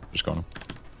just go on him. Just go on him.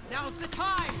 Now's the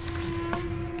time.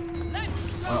 Let's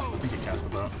go. Oh, I think he cast the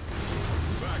boat.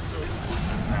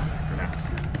 Nah.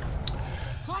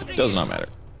 Closing Does in. not matter.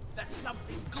 That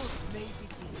something good may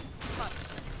begin.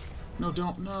 No,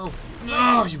 don't. No.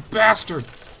 No, you bastard.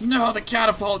 No, the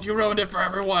catapult. You ruined it for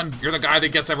everyone. You're the guy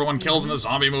that gets everyone killed in the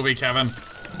zombie movie, Kevin.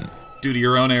 Due to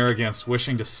your own arrogance,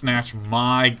 wishing to snatch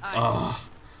my... Ugh.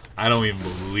 I don't even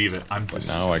believe it. I'm But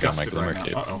now I got my disgusted glimmer right now.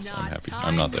 cape, Uh-oh. so I'm Not happy. time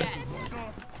I'm not there.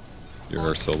 yet. You're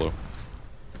our solo.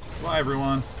 Bye,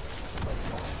 everyone.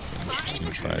 So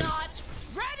interesting. Try. Not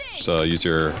ready. Just use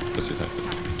your press attack.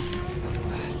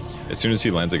 As soon as he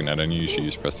lands Ignite on you, you should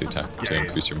use press the attack to Yeah.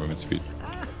 increase your movement speed.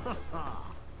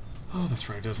 Oh, that's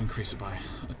right. It does increase it by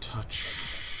a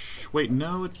touch. Wait,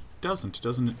 no, it doesn't. It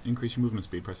doesn't increase your movement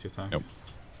speed. Press the attack. Nope.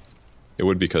 It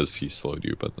would because he slowed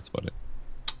you, but that's about it.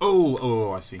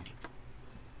 Oh, I see.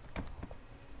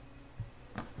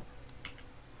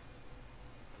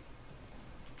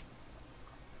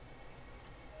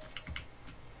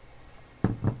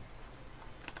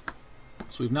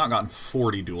 So we've not gotten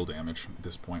 40 dual damage at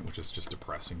this point, which is just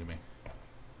depressing to me.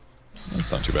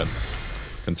 That's not too bad,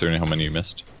 considering how many you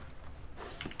missed.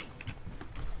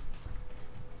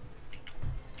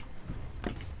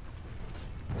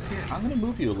 Here, I'm gonna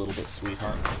move you a little bit,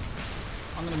 sweetheart.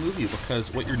 I'm gonna move you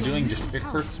because what you're doing just, it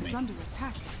hurts me. Is under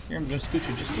attack. Here, I'm gonna scoot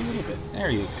you just a little bit. There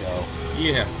you go.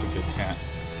 Yeah, it's a good cat.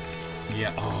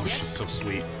 Yeah, oh, she's so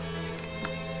sweet.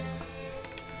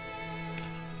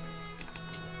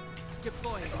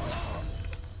 Deploying.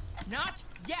 Not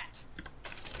yet.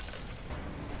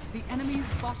 The enemy's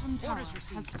bottom tower Orders has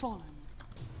received. fallen.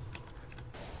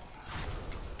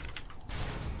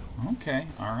 Okay,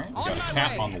 alright. We On got a my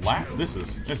cat way. on the lap. This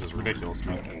is ridiculous,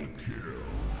 man.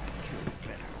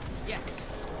 Yes.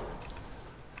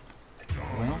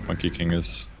 Well, Monkey King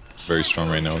is very strong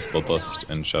right now with Bloodlust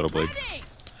and Shadowblade. Ready.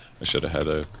 I should have had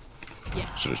a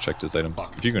Yes. should have checked his items.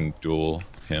 Fuck. If you can duel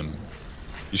him,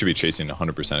 you should be chasing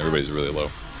 100%. Everybody's really low.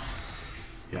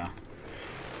 yeah.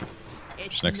 It's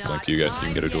Just next not blink you can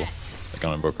get a time duel. yet. Like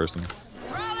on a bow person.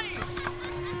 Rally.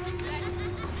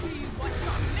 Let's see what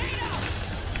you're made of.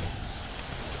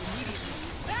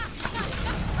 Immediately.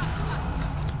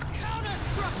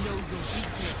 Show your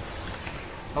weakness.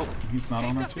 Oh, he's not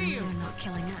on our Take the team. field. You're not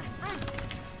killing us.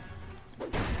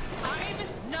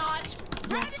 I'm not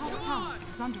Your ready top to tower on.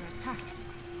 is under attack.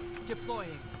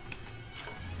 Deploying.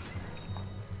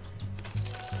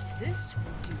 This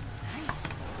will do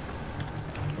nicely.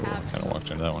 Oh, I kind of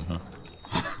walked into that one, huh?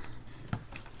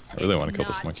 I really want to kill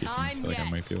this monkey. I feel like I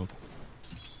might be able to.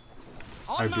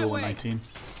 I have duel in 19.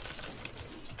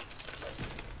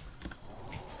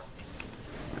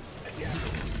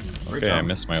 Okay, I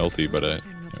missed my ulti, but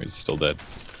he's still dead.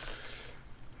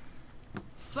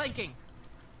 Flanking.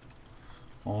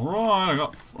 Alright,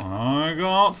 I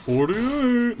got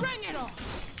 48. Bring it on.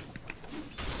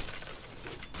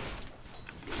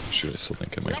 Shoot, I still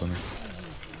think I might win.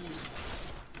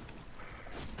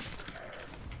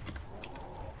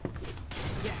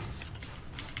 Yes.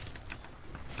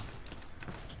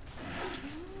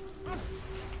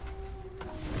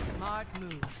 Smart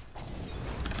move.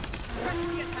 Press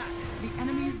the attack. The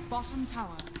enemy's bottom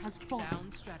tower has fallen.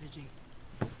 Sound strategy.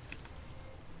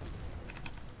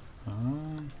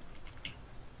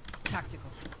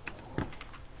 Tactical.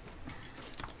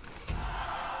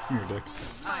 Come here, dicks.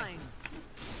 Fine.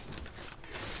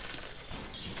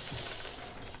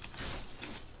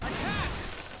 Attack.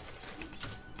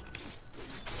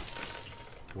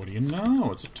 What do you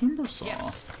know? It's a timber saw.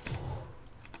 Yes.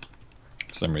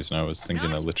 For some reason, I was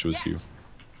thinking that Lich was you.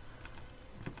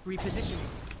 Repositioning.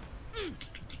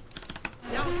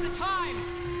 Now's the time.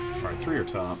 Alright, 3 are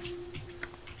top.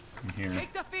 I'm here.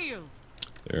 Take the field.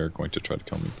 They're going to try to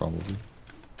kill me, probably.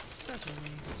 Such a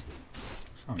waste.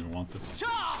 I don't even want this.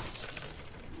 Charge.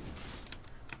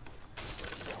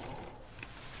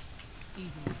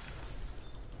 Easy.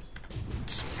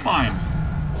 It's fine.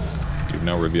 You've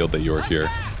now revealed that you're here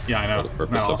Yeah, I know. for the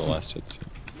Isn't that purpose of awesome? the last hits.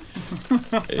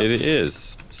 It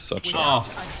is such a Oh,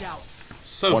 A doubt.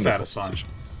 so wonderful satisfying. decision.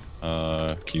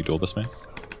 Can you duel this man?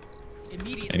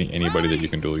 Immediately. Anybody that you Rally.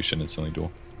 can duel, you should instantly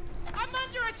duel. I'm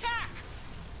under attack.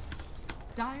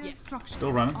 Dire's Yes. structures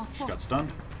Still running. are She fortified. got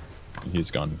stunned.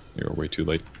 He's gone. You're way too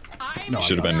late. I'm No, You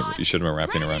should have been. not You should have been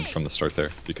wrapping around ready. from the start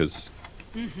there because,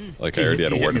 like, I He- already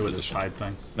had a he hit ward me in with his position. tide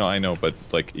thing. No, I know, but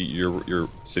like you're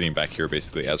sitting back here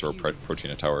basically as we're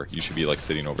approaching a tower. You should be like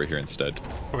sitting over here instead.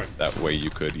 Okay. That way you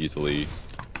could easily,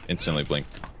 instantly blink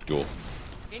duel.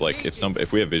 It's like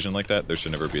if we have vision like that, there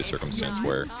should never be a circumstance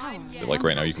where, like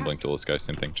right now, you can blink duel this guy.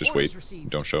 Same thing. Just wait,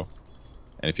 don't show.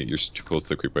 And if you're too close to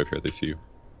the creep wave here, they see you.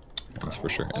 That's for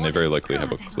sure. And they very likely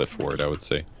have a cliff ward, I would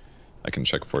say. I can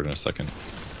check for it in a second.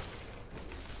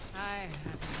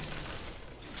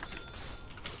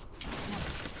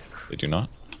 They do not.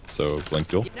 So blink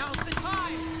duel. Now's the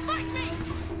time. Fight me.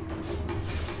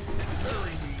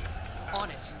 On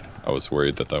it. I was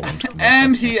worried that that one.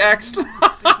 And he X'd!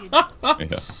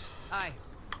 Yeah. Aye.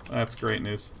 That's great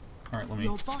news. Alright, let me...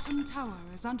 Your bottom tower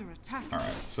is under attack.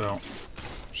 Alright, so...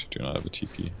 She do not have a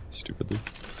TP, stupidly.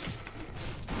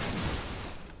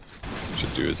 What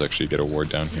should do is actually get a ward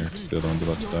down here, because the other one's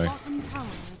about to Your die. bottom tower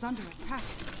is under attack.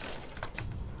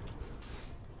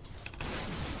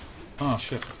 Oh,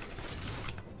 shit.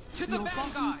 To the Your bottom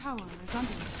vanguard. tower is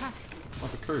under attack.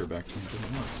 Brought the courier back to me.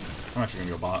 Didn't work. I'm actually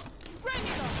gonna go bot. Bring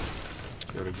it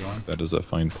on. Care to join? That is a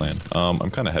fine plan.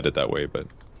 I'm kind of headed that way, but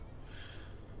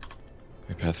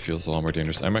my path feels a lot more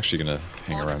dangerous. I'm actually gonna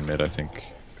hang around mid, I think,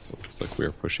 because it looks like we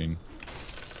are pushing.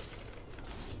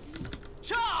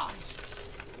 Charge.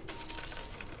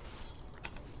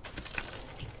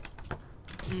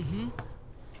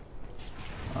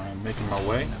 I'm making my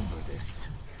way.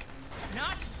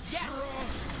 Not yet.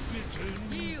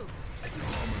 Yield.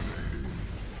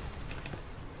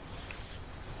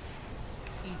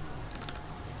 Easy.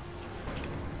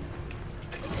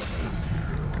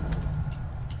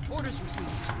 Orders received.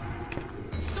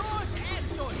 Swords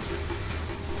and swords.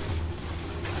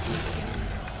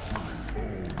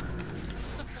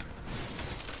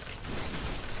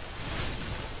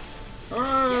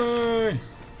 Hooray!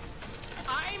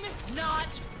 I'm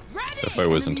not ready. That fight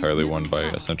was Enemy's entirely middle won by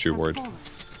tower a sentry has ward, fallen.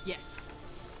 Yes.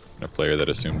 and a player that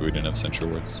assumed we didn't have sentry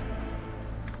wards.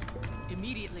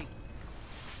 Immediately.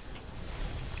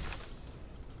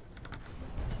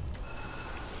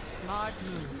 Smart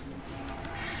move.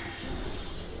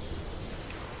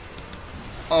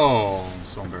 Oh, I'm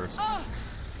so embarrassed. Oh.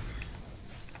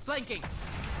 Flanking.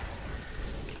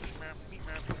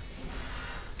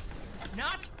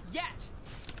 Not yet.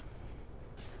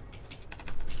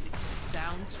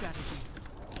 Sound strategy.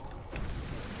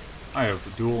 I have a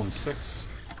duel in 6.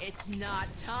 It's not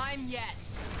time yet.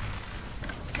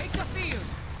 Take the field.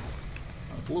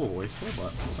 It's a little wasteful,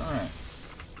 but it's alright.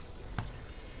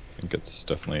 I think it's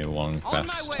definitely long On my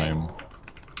past way. time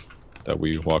that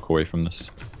we walk away from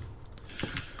this.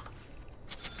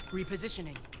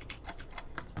 Repositioning.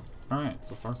 Alright,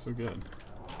 so far so good.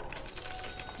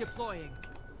 Deploying.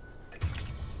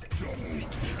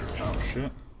 Oh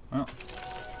shit. Well,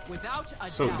 Without a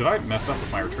so doubt. did I mess up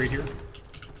with my retreat here?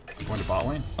 Going to bot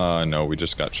lane? No, we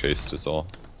just got chased is all.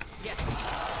 Yes.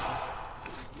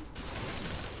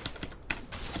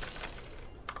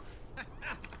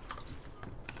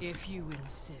 If you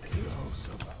insist.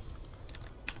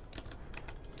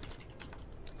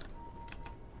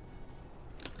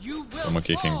 You will The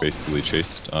Monkey King fall. basically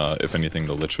chased. If anything,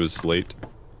 the Lich was late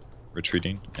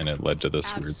retreating, and it led to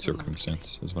this weird Absolutely.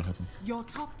 circumstance, is what happened. Your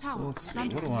top So tower let's is see,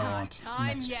 under what do I attack. want Time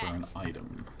next for an yet.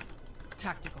 item?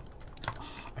 Tactical.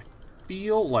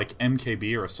 Feel like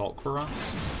MKB or Assault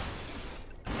Cuirass.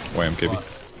 Why MKB? but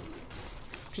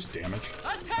just damage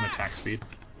and attack speed.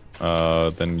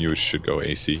 Then you should go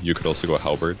AC. You could also go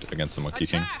Halberd against the Monkey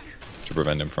King Attack! to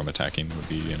prevent him from attacking would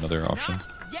be another option.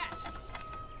 Not yet.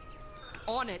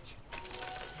 On it.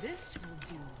 This will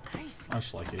do nicely. I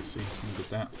just like AC. Let me get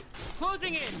that.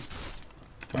 Closing in.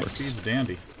 Attack Works. speed's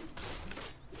dandy.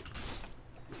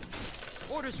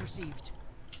 Orders received.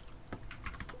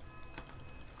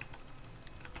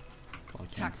 Well, I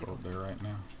can't Tactical. go up there right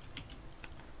now.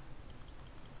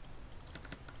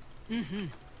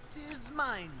 Tis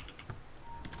mine.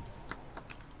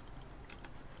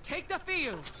 Take the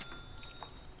field.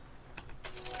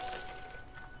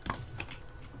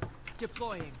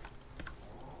 Deploying.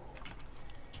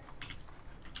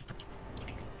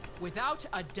 Without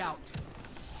a doubt.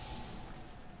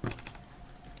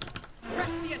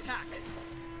 Press the attack.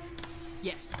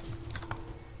 Yes.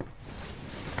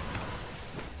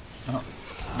 Oh,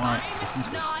 my distance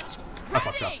was... Not I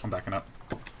fucked up. ready. I'm backing up.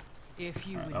 If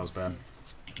you Alright, that was bad.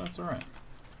 insist. That's alright.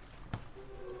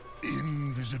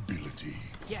 Invisibility.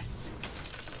 Yes.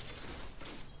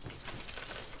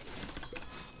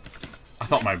 I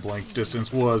thought my blink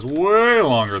distance was way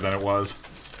longer than it was.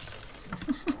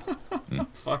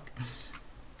 Fuck.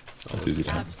 So That's easy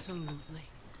to have. Absolutely.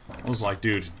 I was like,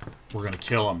 dude, we're gonna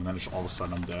kill him, and then just all of a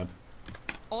sudden I'm dead.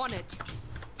 On it.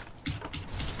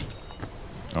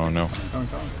 Oh no. Coming.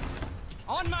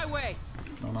 On my way.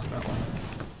 No, not that one.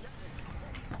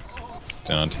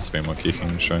 Didn't anticipate Monkey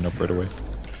King showing up right away.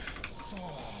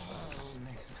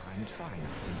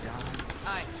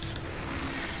 Aye.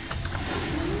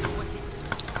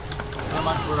 Never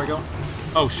mind, where'd I go?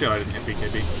 Oh shit, I didn't hit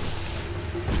BKB.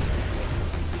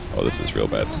 Oh, this is real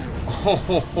bad.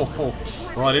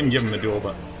 Well, I didn't give him the duel,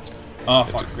 but... Oh,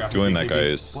 fuck, I forgot. Dueling that BKB. guy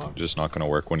is What? just not going to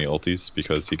work when he ulties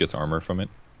because he gets armor from it.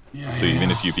 Yeah, So yeah, even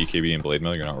yeah. if you BKB and Blade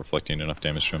Mail, you're not reflecting enough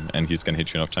damage to him, and he's going to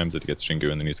hit you enough times that he gets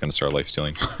Jingu, and then he's going to start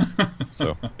lifestealing.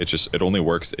 So it only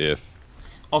works if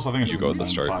Also, I think I you should go at the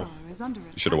start. Tower is under you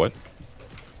should have what?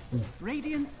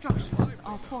 Radiant structures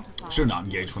are fortified. Should have not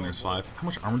engaged when there's 5. How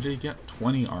much armor did he get?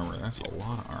 20 armor. That's a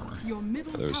lot of armor. Your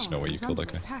middle There's tower no way you is killed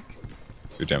under that guy. attack.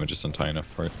 Your damage isn't high enough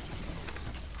for it.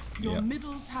 Your Yep.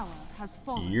 middle tower has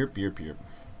fallen. Yep.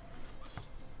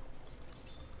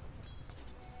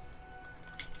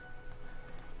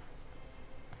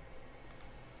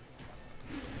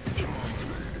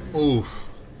 Oof.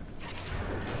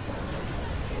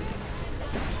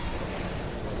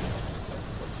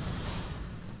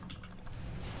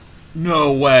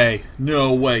 No way.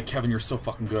 No way. Kevin, you're so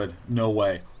fucking good. No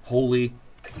way. Holy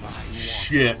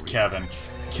shit, Kevin.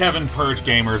 Kevin Purge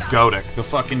Gamers Godic, the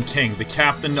fucking king, the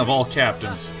captain of all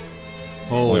captains.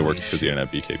 Holy Only works because shit. you didn't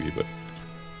have BKB, but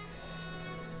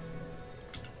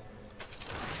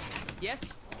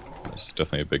Yes. it's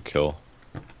definitely a big kill.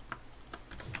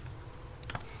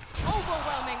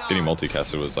 Overwhelming Getting odds.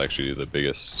 multicasted was actually the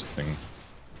biggest thing,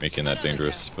 making that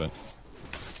dangerous, but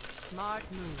Smart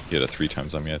move. he had it 3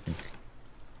 times on me, I think.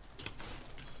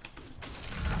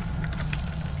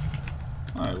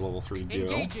 Alright, level 3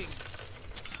 duo. Engaging.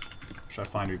 Which I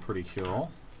find to be pretty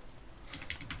cool.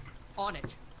 On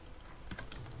it.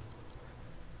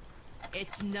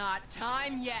 It's not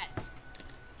time yet.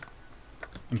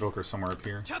 Invoker somewhere up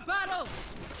here. To battle.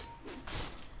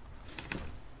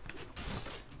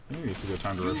 Maybe it's a good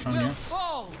time to You rush on will you.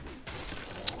 fall.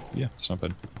 Yeah, it's not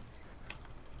bad.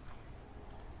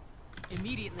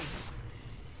 Immediately.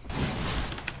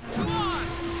 To on.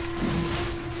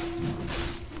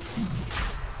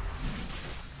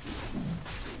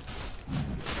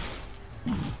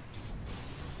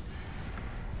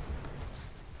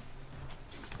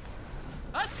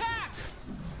 Attack.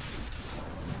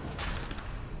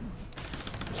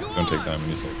 To Don't take on. that when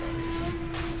you say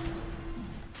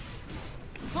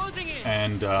Closing in.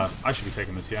 And I should be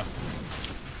taking this, yeah.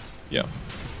 yeah.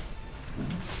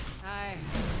 Aye.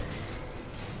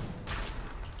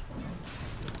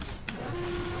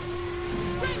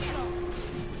 Bring it on.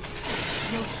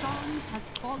 has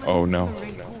fallen Oh, to no. the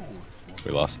radiant.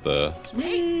 We lost the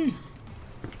Me.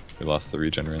 we lost the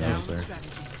regenerators Sound there. strategy.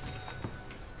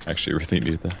 Actually, really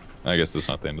need that. I guess it's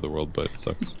not the end of the world, but it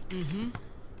sucks.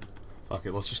 Fuck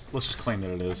it. Let's just claim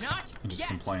that it is. Not And just yet.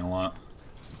 complain a lot.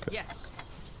 Yes.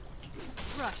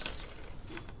 Rushed.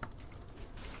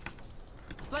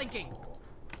 Flanking.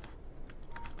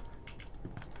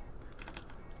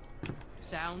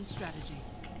 Sound strategy.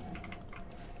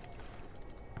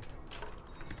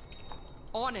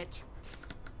 On it.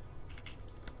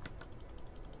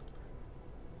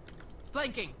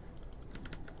 Flanking.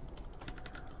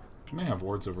 We may have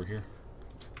wards over here.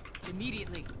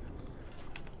 Immediately.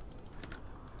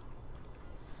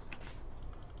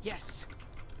 Yes.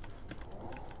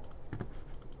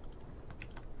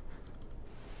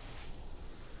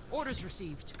 Orders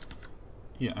received.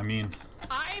 Yeah, I mean,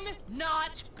 I'm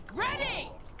not ready!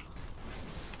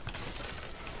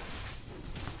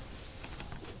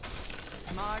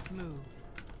 Smart move.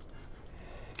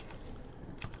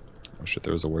 Oh shit,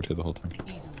 there was a ward here the whole time.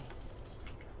 Easily.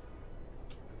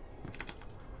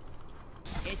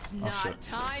 It's oh not shit.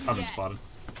 time I've been yet. spotted.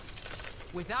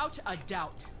 Without a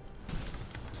doubt.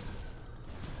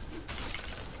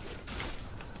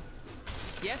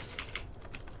 Yes?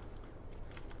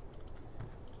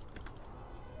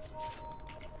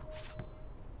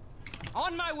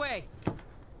 On my way.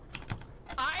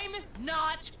 I'm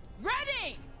not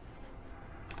ready.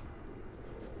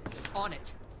 On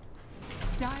it.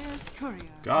 Dire's courier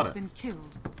Got has it. been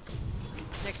killed.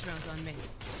 Next round's on me.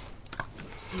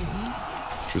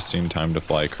 Interesting time to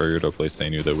fly a courier to a place they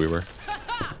knew that we were.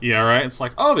 Yeah, right? It's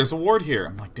like, oh, there's a ward here.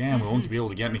 I'm like, damn, we won't be able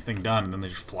to get anything done. And then they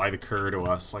just fly the courier to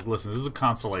us. Like, listen, this is a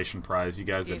consolation prize. You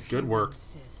guys did If good you work.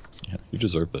 insist. Yeah, you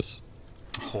deserve this.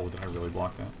 Oh, did I really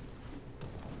block that?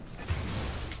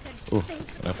 Oh,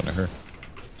 what happened to her?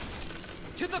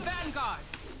 To the vanguard.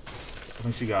 I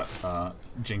think she got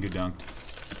Jingu dunked.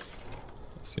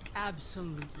 Let's see.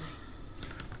 Absolutely.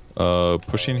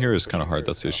 Pushing here is kind of hard.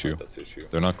 That's the issue.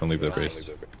 They're not going to leave their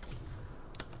base.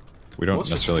 We don't Let's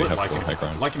just necessarily split have to go high Lycan.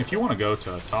 ground. Lycan, if you want to go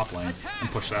to top lane and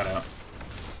push that out.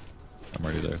 I'm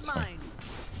already there. It's fine.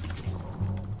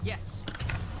 Yes.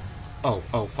 Oh,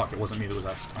 fuck, it wasn't me that was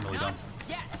asked. I'm really dumb. Not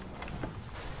yet.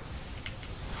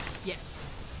 Yes.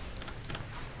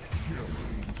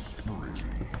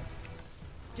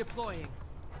 Deploying.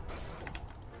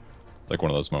 It's like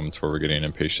one of those moments where we're getting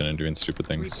impatient and doing stupid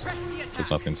things Repress the attack.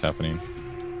 because nothing's happening.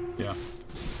 Yeah.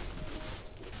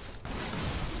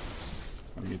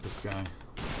 Let me get this guy.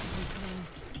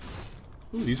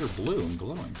 Ooh, these are blue and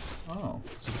glowing. Oh,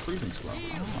 this is the freezing spell.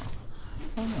 Oh.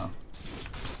 Oh no.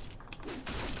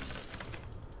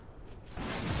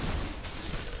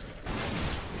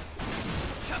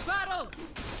 To battle.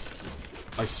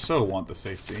 I so want this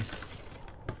AC.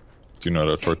 Do you know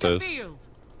what a Take torta the is? field.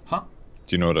 Huh?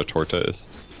 Do you know what a torta is?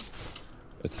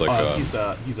 It's like He's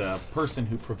a person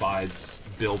who provides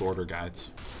build order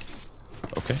guides.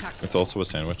 okay. It's also a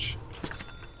sandwich.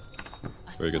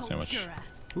 Very good sandwich.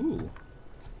 Ooh.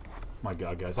 My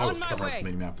god, guys, I On was my covering up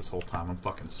way. the minimap this whole time. I'm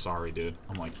fucking sorry, dude.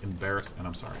 I'm like embarrassed and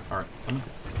I'm sorry. Alright, tell me.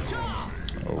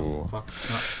 Oh, Fuck.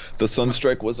 the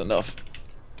sunstrike was enough.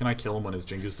 Can I kill him when his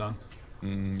Jingu's done?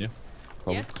 Yeah.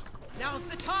 Probably. Yes. Now's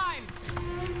the time.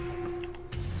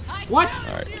 I What? challenge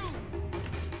Alright. you.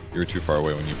 You were too far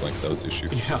away when you blinked. That was the issue.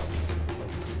 Yeah.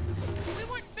 We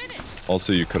weren't finished.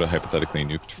 Also, you could have hypothetically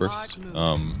nuked first.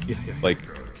 Yeah.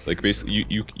 Like basically,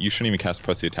 you shouldn't even cast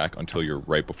press the attack until you're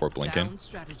right before blinking Sound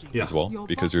strategy. Yeah. as well, Your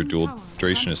because your bottom dual tower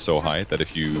duration has is so been high that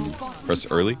if you Your bottom press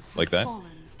tower early has like that, fallen.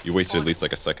 you wasted at least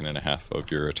like a second and a half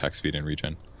of your attack speed and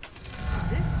regen.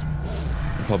 This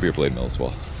And probably your blade mill as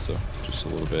well. So just a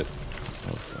little bit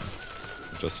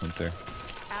of adjustment there.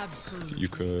 absolutely. You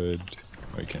could.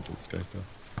 Oh, you can't do this guy though.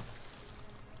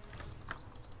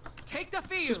 Take the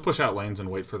field. Just push out lanes and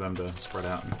wait for them to spread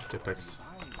out and get picks.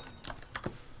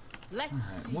 Let's Alright,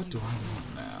 see. what do I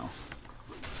want now?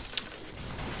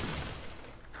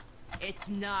 It's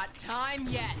not time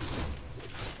yet.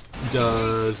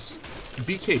 Does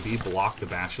BKB block the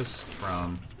bashes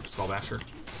from Skull Basher?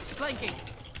 Flanking.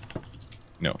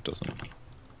 No, it doesn't.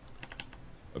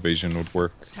 Evasion would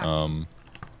work.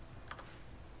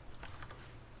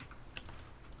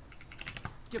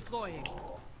 Deploying.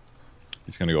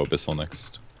 He's gonna go Abyssal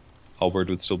next. Halberd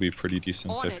would still be pretty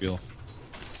decent, On I it. feel.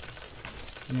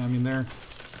 Yeah, I mean they're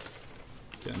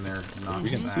getting their We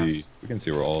nonsense can see ass. we can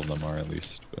see where all of them are at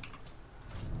least. But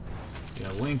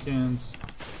Yeah, Lincolns.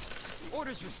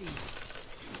 Orders received.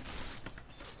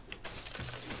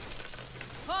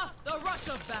 The rush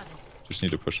of battle. just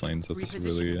need to push lanes. That's Reposition.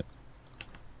 really it.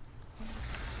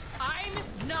 I'm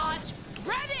not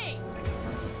ready.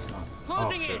 It's not.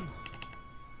 shit. in.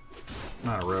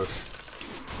 Not a Roche.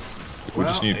 We Well,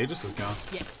 just need. Aegis is gone.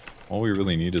 Yes. All we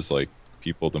really need is like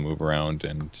people to move around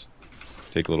and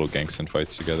take little ganks and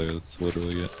fights together. That's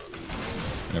literally it.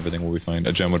 And everything will be fine.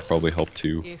 A gem would probably help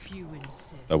too. If you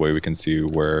insist. That way we can see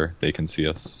where they can see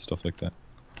us, stuff like that.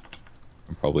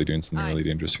 I'm probably doing something really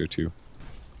dangerous here too.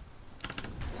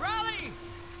 Rally!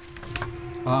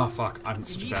 Oh, fuck. I'm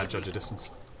such a bad judge of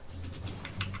distance.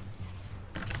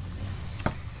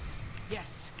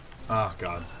 Yes. Oh,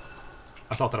 God.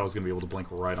 I thought that I was going to be able to blink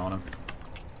right on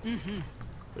him.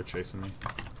 They're chasing me.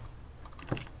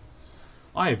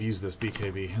 I have used this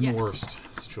BKB in the worst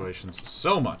situations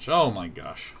so much. Oh, my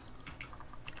gosh.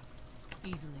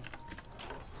 Easily.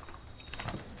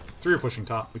 3 are pushing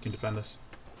top. We can defend this.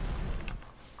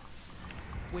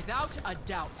 Without a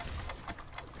doubt.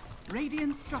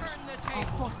 Radiant structures Turn this are table.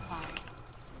 fortified.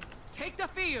 Take the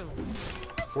field.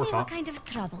 4 See top. what kind of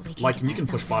trouble we can Like, get you can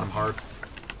push ourselves bottom into. hard.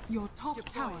 Your top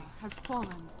tower has fallen.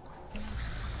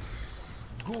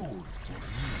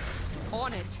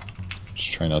 On it.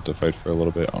 Just try not to fight for a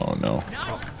little bit. Oh no.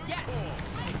 Not yet.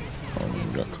 Oh no,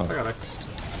 we got I caught. got X.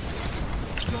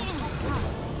 Your top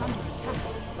tower is under attack.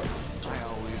 I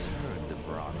always heard the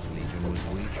Bronze Legion was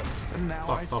weak, and now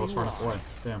Fuck, I thought I was see far enough why. away.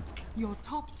 Damn. Your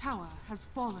top tower has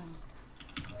fallen.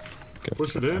 Okay.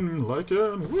 Push it in, like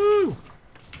in. Woo!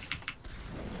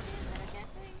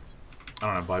 I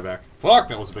don't have buyback. Fuck,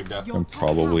 that was a big death. Your And top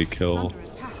probably tower is kill under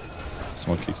attack.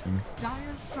 Smoky King.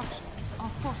 Dire's structures are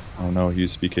fortified. Oh no,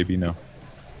 use BKB now.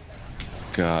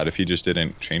 God, if he just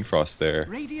didn't Chain Frost there,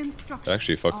 Radiant structures that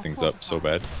actually fucked are things up so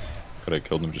fortified. bad. Could have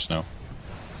killed him just now.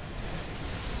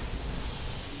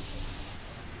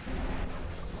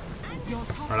 Your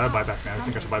top Alright, I have tower buyback now. is I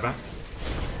think I should buy back.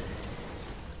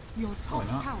 Your top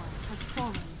not. tower has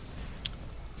fallen.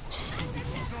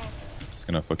 He's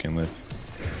gonna fucking live.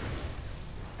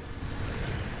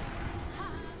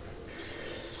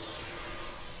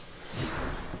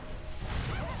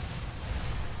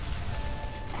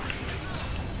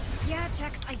 Yeah,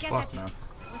 Jax, I get Fuck, it. man.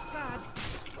 Was bad.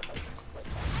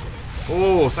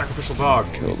 Oh, sacrificial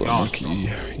dog. Kill He's the gone. monkey.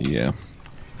 Yeah.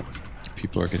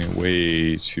 People are getting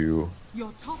way too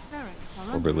Your top barracks are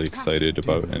under overly attack. excited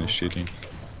about initiating.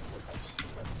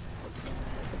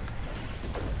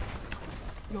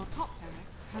 Your top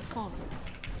barracks has fallen.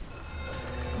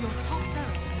 Your top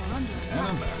barracks are under And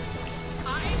I'm attack. back.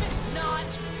 I'm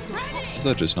not ready. Is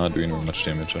that just not doing much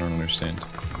damage? I don't understand.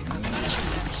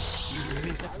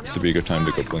 This would be a good time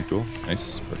to go blink duel.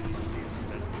 Nice. But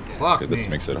Fuck okay, this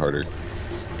me. makes it harder.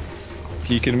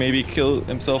 He can maybe kill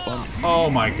himself on. Oh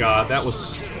my god, that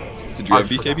was... Did you I have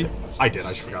forgot BKB? to- I did, I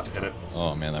just forgot to hit it.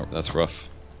 Oh man, that's rough.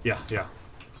 Yeah, yeah.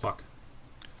 Fuck.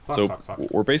 Fuck, So fuck, fuck.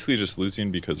 we're basically just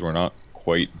losing because we're not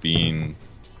quite being.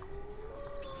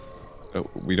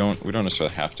 We don't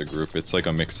necessarily have to group. It's like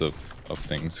a mix of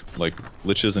things. Like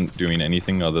Lich isn't doing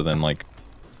anything other than like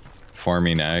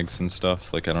farming ags and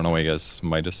stuff. Like I don't know why you guys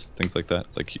Midas, things like that.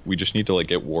 Like we just need to like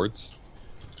get wards.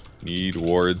 Need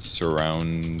wards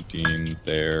surrounding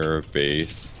their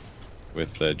base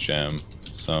with a gem,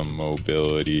 some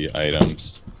mobility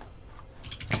items.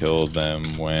 Kill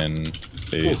them when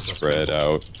they Cool, spread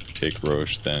out. Take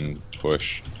Roche, then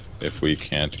push if we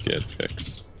can't get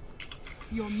picks.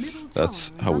 Your middle That's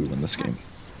tower is how we under win this attack. game.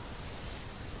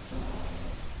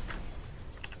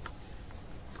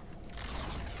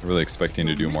 I'm really expecting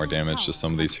to do more damage to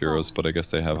some of these heroes, but I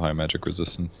guess they have high magic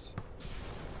resistance.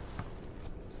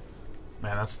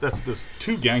 Man, that's there's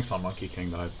 2 ganks on Monkey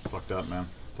King that I've fucked up, man.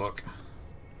 Fuck.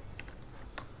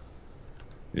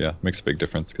 Yeah, makes a big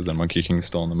difference because then Monkey King's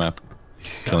still on the map,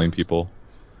 killing people.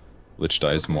 Lich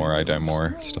dies more, I die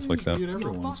more, stuff like that. Beat Your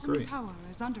everyone, it's bottom great. tower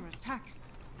is under attack.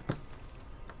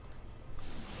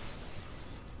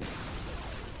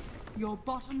 Your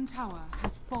bottom tower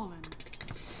has fallen.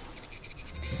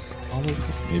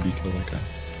 Maybe kill that guy.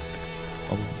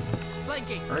 Probably.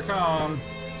 Flanking. Here I come.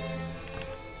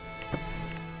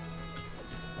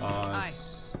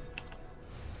 S-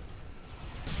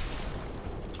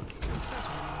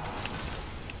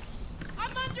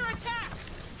 I'm under attack.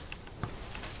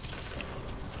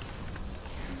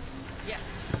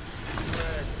 Yes.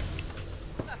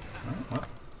 what?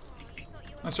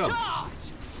 Nice job. Charge.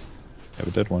 Have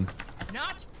a dead one.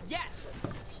 Not yet.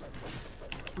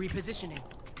 Repositioning.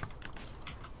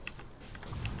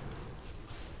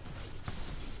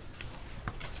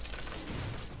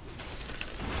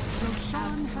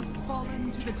 Roshan has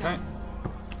fallen to the Okay. ground.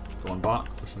 Going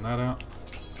bot, pushing that out.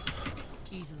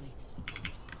 Easily.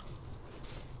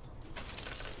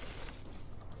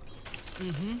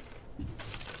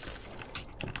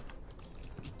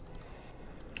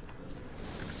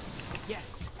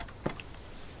 Yes.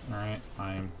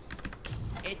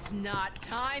 It's not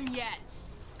time yet.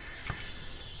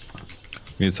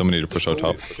 We need somebody to push out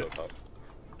top. Shit.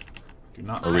 Do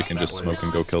not Or we back can that just way. smoke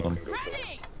and go kill them.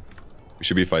 Ready? We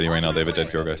should be fighting right now. They have a dead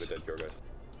hero, guys.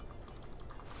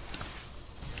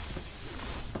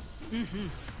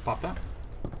 Pop that.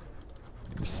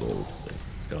 He's slow.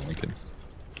 He's got Lincolns.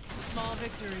 Small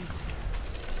victories.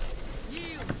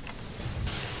 Yield.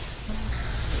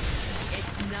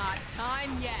 It's not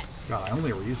time yet. God, I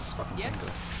only ever use this fucking Yes.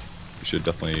 thing. We should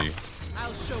definitely.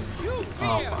 I'll show you fear.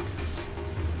 Oh fuck.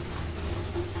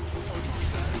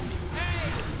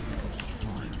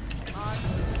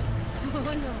 Oh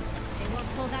no, they won't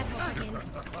pull that off again.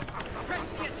 Press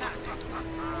the attack.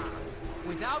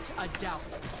 Without a doubt.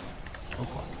 Oh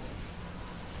fuck.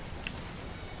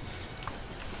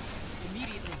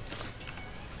 Immediately.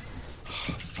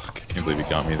 Fuck, I can't believe he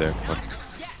got me there. Fuck.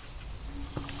 Yet.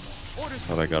 Orders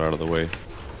Thought I got out of the way.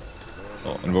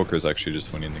 Well, Invoker's actually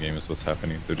just winning the game is what's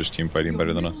happening. They're just team fighting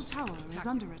better than us.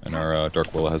 And our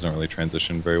Dark Willow hasn't really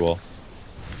transitioned very well.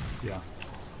 Yeah.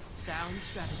 sound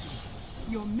strategy.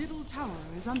 Your middle tower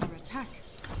is under attack.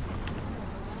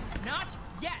 Not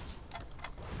yet.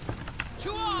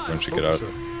 Chuan! Don't you get out?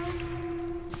 Sure.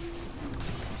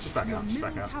 Just back Your out, just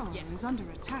middle back out. tower is under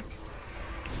attack.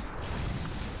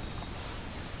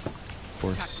 Of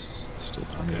course, still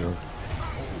tornado. Your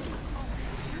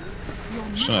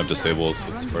Shouldn't middle have disables,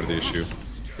 barracks it's are part of the under issue.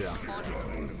 Yeah.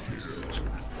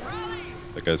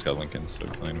 That guy's got Lincoln, so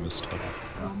killing him is tough.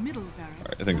 Your middle barracks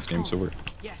Alright, I think this has game's fallen. over.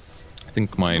 Yes. I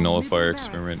think my Your nullifier middle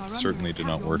experiment barracks are certainly under did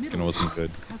attack. not Your work middle and it wasn't good.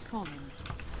 barracks has fallen.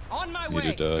 On my way.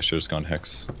 Needed, I should have just gone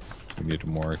Hex. We needed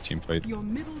more team fight. Your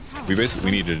middle tower We is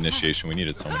under needed attack. initiation, we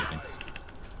needed so many things.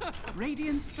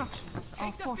 Radiant structures are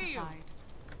Take the field. fortified.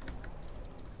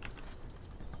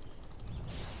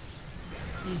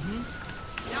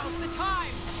 Now's the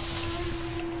time.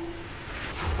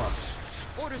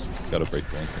 Orders Just received. gotta break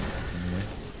the Lincolns anyway.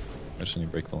 I just need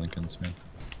to break the Lincolns, man.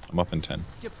 I'm up in 10.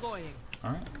 Deploying.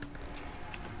 Alright.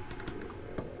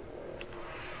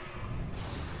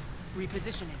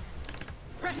 Repositioning.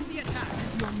 Press the attack.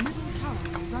 Your middle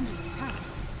tower is under attack.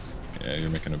 Yeah, you're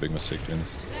making a big mistake doing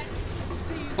this. Let's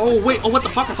see. Oh, wait. Oh, what the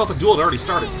fuck? I thought the duel had already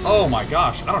started. Oh my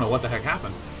gosh. I don't know what the heck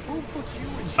happened.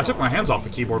 I took my hands off the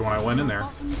keyboard when I went in there.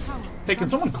 Bottom tower Hey, is can under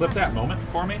someone clip attack. that moment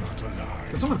for me?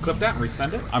 Can someone clip that and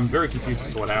resend it? I'm very confused as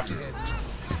to what happened.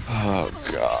 Oh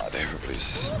god,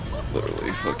 everybody's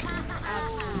literally fucking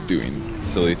doing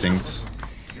silly things.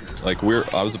 Like,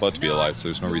 I was about to be alive, so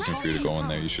there's no reason for you to go in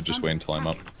there. You should just wait until I'm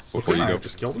up before Couldn't you I go. have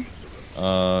just killed him?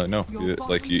 No, Your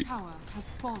like, bottom you tower has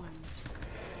fallen.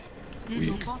 Your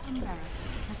weak, bottom barracks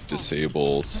has fallen.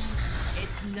 disables,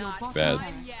 It's not Bottom bad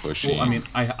barracks pushing. Well, I mean,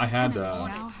 I had, now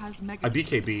has mega I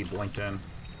BKB blinked in.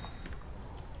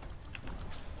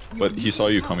 But he saw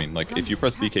you coming. Like, if you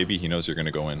press BKB, he knows you're gonna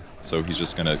go in. So he's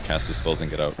just gonna cast his spells and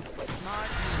get out.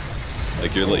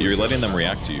 Like, you're letting them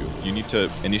react to you. You need to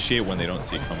initiate when they don't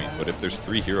see it coming. But if there's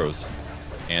 3 heroes,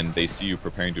 and they see you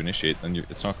preparing to initiate, then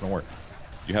it's not gonna work.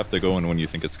 You have to go in when you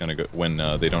think it's gonna go, when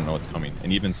they don't know it's coming.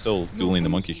 And even still, dueling the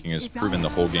Monkey King has proven the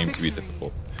whole game to be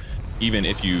difficult. Even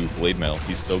if you blade mail,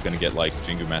 he's still gonna get like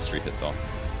Jingu Mastery hits off.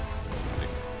 Like,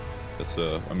 that's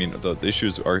I mean, the issue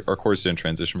is our cores didn't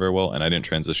transition very well, and I didn't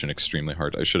transition extremely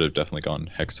hard. I should have definitely gone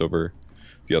Hex over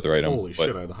the other item. Holy but,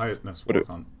 shit, I had the highest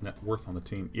net worth on the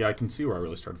team. Yeah, I can see where I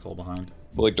really started to fall behind.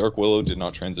 But like Dark Willow did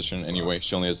not transition anyway.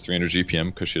 She only has 300 GPM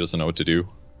because she doesn't know what to do.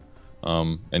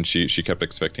 And she kept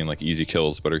expecting like easy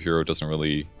kills, but her hero doesn't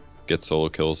really get solo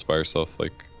kills by herself.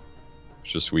 Like,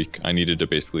 it's just weak. I needed to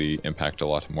basically impact a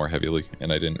lot more heavily,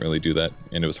 and I didn't really do that.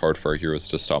 And it was hard for our heroes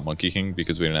to stop Monkey King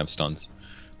because we didn't have stuns.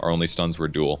 Our only stuns were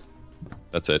duel.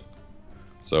 That's it.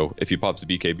 So if he pops a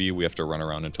BKB, we have to run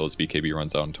around until his BKB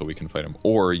runs out until we can fight him.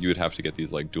 Or you would have to get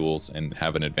these like duels and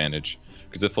have an advantage.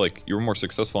 Because if like you were more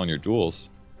successful on your duels,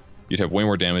 you'd have way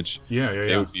more damage. Yeah.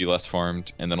 They would be less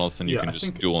farmed, and then all of a sudden you Yeah, can I just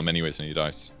think- duel him anyways and he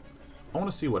dies. I want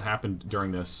to see what happened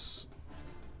during this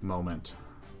moment.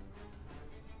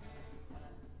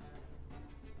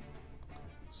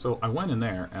 So I went in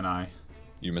there and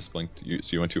You misblinked,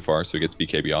 so you went too far, so he gets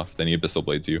BKB off, then he Abyssal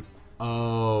Blades you.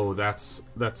 Oh, that's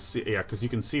yeah, because you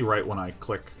can see right when I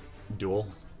click duel.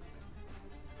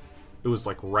 It was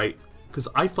like right, because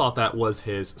I thought that was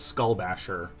his Skull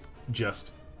Basher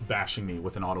just bashing me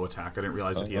with an auto attack. I didn't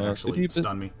realize that he had did actually he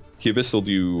stunned me He Abyssaled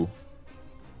you.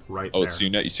 right Oh, there. so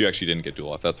you actually didn't get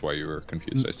duel off. That's why you were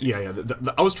confused. I see. Yeah.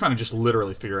 I was trying to just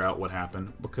literally figure out what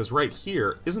happened, because right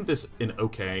here, isn't this an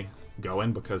okay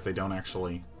going because they don't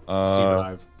actually see that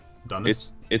I've done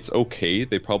this? It's okay.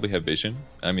 They probably have vision.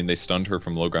 I mean, they stunned her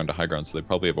from low ground to high ground, so they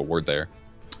probably have a ward there.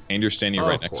 And you're standing Oh,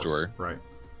 right of next to course, her. Right.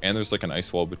 And there's like an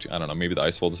ice wall between. I don't know. Maybe the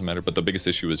ice wall doesn't matter. But the biggest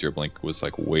issue is your blink was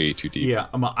like way too deep. Yeah,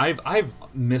 I've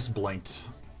misblinked.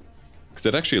 Because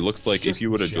it actually looks like if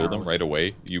you would have dueled him generally. right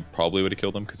away, you probably would have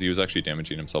killed him because he was actually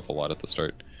damaging himself a lot at the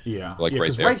start. Yeah, Like right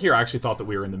because there. right here I actually thought that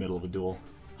we were in the middle of a duel.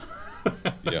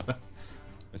 Yeah,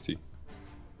 I see.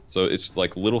 So it's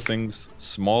like little things,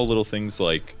 small little things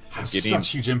like Has getting. such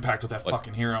huge impact with that like-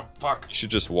 fucking hero. Fuck. You should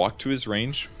just walk to his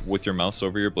range with your mouse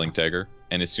over your blink dagger,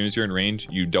 and as soon as you're in range,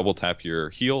 you double tap your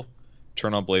heal,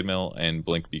 turn on blade mail, and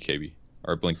blink BKB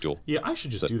or blink duel. Yeah, I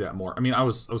should just do that more. I mean, I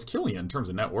was killing you in terms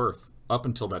of net worth up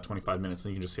until about 25 minutes,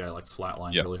 and you can just see I like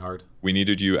flatline Yeah. really hard. We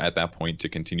needed you at that point to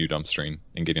continue dumpstering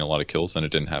and getting a lot of kills, and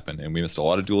it didn't happen. And we missed a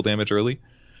lot of duel damage early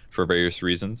for various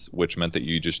reasons, which meant that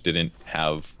you just didn't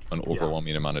have an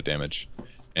overwhelming amount of damage.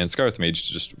 And Skywrath Mage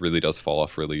just really does fall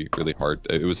off really, really hard.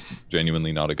 It was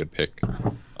genuinely not a good pick.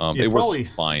 Yeah, it probably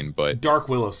worked fine, but Dark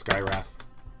Willow Skywrath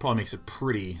probably makes it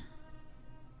pretty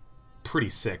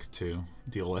sick to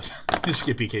deal with. Just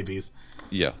get BKBs.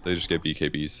 yeah, they just get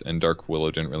BKBs. And Dark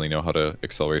Willow didn't really know how to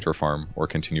accelerate her farm or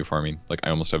continue farming. Like, I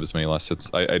almost have as many last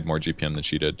hits. I had more GPM than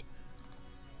she did.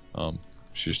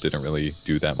 She just didn't really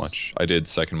do that much. I did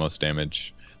second most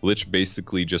damage. Lich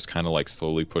basically just kind of like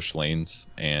slowly pushed lanes,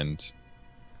 and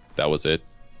that was it.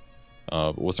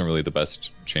 It wasn't really the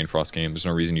best Chain Frost game. There's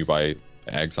no reason you buy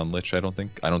Ags on Lich, I don't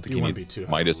think. I don't think he needs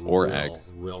Midas or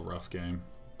Ags. Real rough game.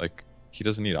 Like, he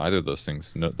doesn't need either of those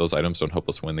things. No, those items don't help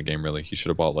us win the game, really. He should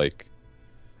have bought, like,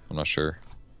 I'm not sure,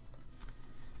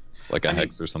 like a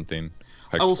Hex or something.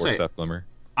 Hex I will 4-staff say, Glimmer.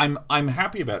 I'm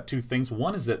happy about two things.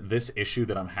 One is that this issue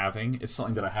that I'm having is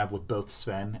something that I have with both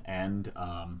Sven and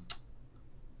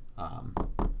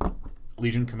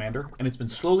Legion Commander, and it's been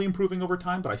slowly improving over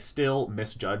time, but I still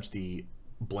misjudge the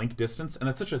blink distance, and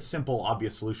it's such a simple,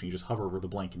 obvious solution. You just hover over the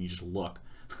blink and you just look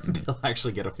until I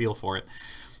actually get a feel for it.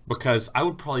 Because I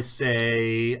would probably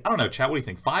say, I don't know, chat, what do you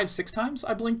think? 5, 6 times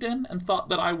I blinked in and thought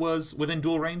that I was within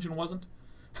dual range and wasn't.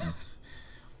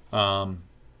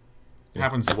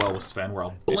 Happens as well with Sven, where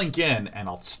I'll blink in and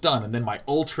I'll stun, and then my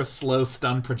ultra slow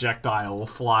stun projectile will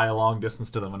fly a long distance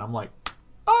to them, and I'm like,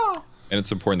 oh! And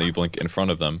it's important that you blink in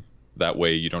front of them. That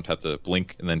way you don't have to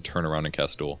blink and then turn around and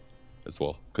cast duel as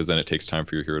well, because then it takes time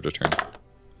for your hero to turn.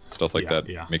 Stuff like that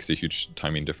makes a huge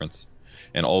timing difference.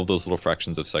 And all of those little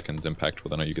fractions of seconds impact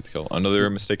whether or not you get the kill. Another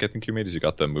mistake I think you made is you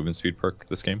got the movement speed perk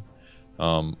this game.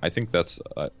 I think that's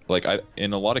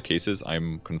in a lot of cases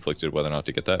I'm conflicted whether or not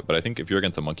to get that, but I think if you're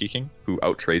against a Monkey King who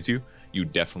outtrades you, you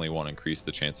definitely want to increase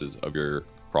the chances of your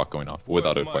proc going off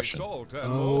without a question.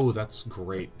 Oh, that's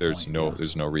great. There's no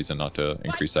reason not to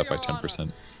increase that by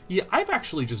 10%. Yeah, I've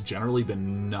actually just generally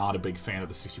been not a big fan of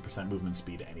the 60% movement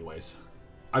speed anyways.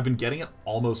 I've been getting it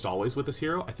almost always with this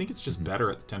hero. I think it's just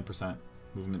better at the 10%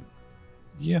 movement.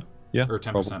 Yeah. Or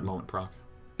 10% probably. moment proc.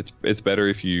 It's better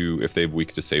if they have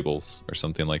weak disables or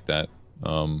something like that.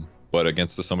 But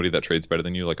against somebody that trades better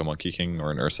than you, like a Monkey King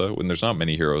or an Ursa, when there's not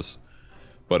many heroes,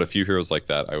 but a few heroes like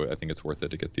that, I think it's worth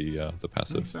it to get the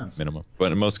passive minimum.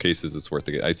 But in most cases, it's worth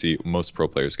it. I see most pro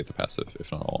players get the passive,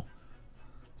 if not all.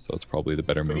 So it's probably the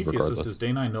better move regardless. Says, does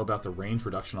Day9 know about the range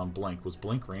reduction on Blink? Was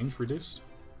Blink range reduced?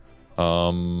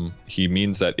 He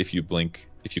means that if you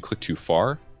click too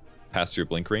far past your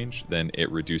blink range, then it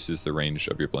reduces the range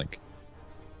of your blink.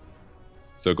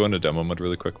 So go into demo mode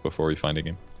really quick before we find a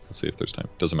game. We'll see if there's time.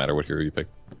 Doesn't matter what hero you pick.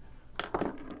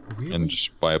 Really? And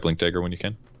just buy a blink dagger when you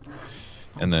can.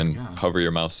 And then hover your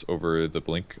mouse over the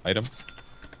blink item.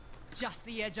 Just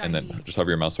the edge and then just hover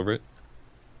your mouse over it.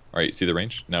 Alright, see the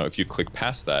range? Now if you click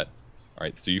past that,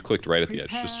 alright, so you clicked right at the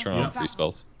edge. Just turn on free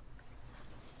spells.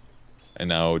 And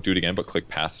now do it again, but click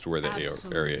past where the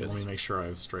area is. Let me make sure I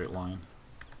have a straight line.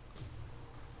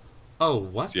 Oh,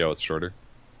 what? See how it's shorter?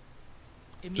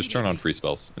 Just turn on free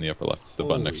spells in the upper left, the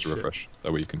button next to refresh.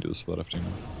 That way you can do this without having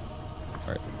to.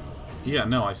 Alright. Yeah,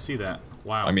 no, I see that.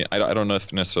 Wow. I mean, I don't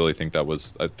necessarily think that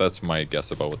was... that's my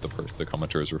guess about what the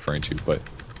commenter is referring to, but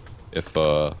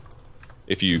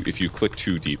if you click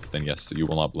too deep, then yes, you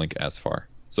will not blink as far.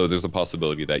 So there's a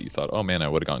possibility that you thought, oh man, I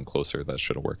would have gotten closer, that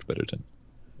should have worked, but it didn't.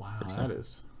 Wow,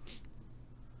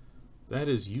 that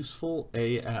is useful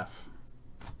AF.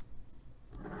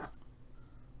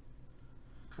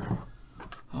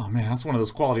 Oh man, that's one of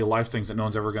those quality of life things that no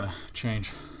one's ever gonna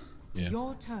change. Yeah.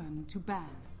 Your turn to ban.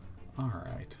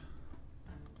 Alright.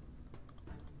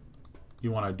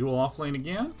 You want to duel off lane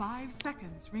again? 5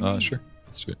 seconds remaining. Sure.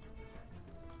 Let's do it.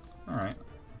 Alright.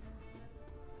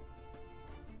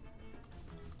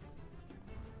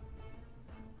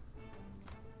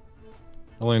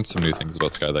 I learned some new things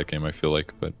about Sky that game, I feel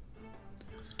like, but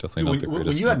definitely not the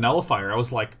greatest. When you had Nullifier, I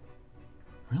was like,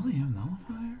 really, you have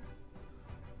Nullifier?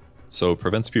 So it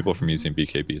prevents people from using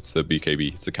BKB. It's the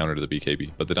BKB. It's the counter to the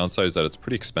BKB. But the downside is that it's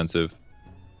pretty expensive.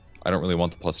 I don't really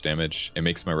want the plus damage. It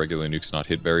makes my regular nukes not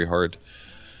hit very hard.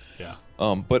 Yeah.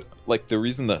 But like the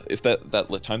reason that if that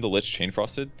time the Lich chain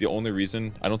frosted, the only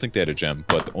reason I don't think they had a gem,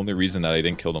 but the only reason that I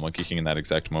didn't kill the Monkey King in that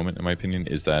exact moment, in my opinion,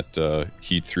 is that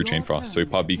he threw chain frost, so he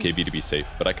popped BKB to be safe.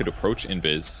 But I could approach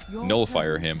invis,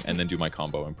 nullifier him, and then do my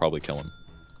combo and probably kill him.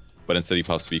 But instead he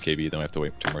pops BKB, then I have to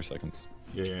wait 2 more seconds.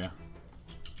 Yeah.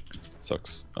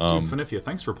 Sucks. Dude, Finifia,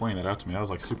 thanks for pointing that out to me. That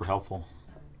was like super helpful.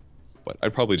 But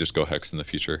I'd probably just go Hex in the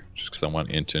future, just because I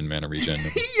want int and mana regen.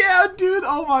 Yeah, dude.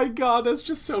 Oh my god, that's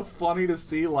just so funny to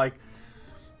see. Like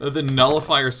the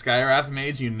nullifier Skywrath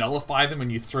mage, you nullify them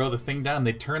and you throw the thing down.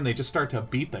 They turn. They just start to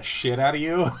beat the shit out of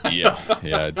you.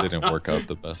 yeah, it didn't work out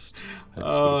the best. Hex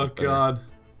oh god.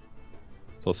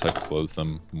 Plus Hex slows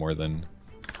them more than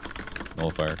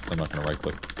nullifier, because I'm not going to right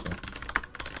click. So.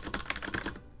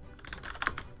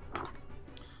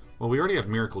 Well, we already have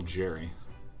Miracle Jerry.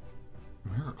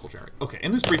 Miracle Jerry. Okay,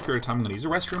 in this brief period of time, I'm going to use a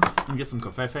restroom and get some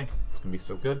kofefe. It's going to be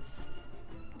so good.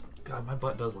 God, my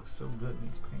butt does look so good in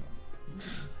these pants.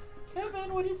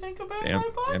 Kevin, what do you think about my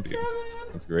butt, Kevin?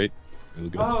 That's great. Really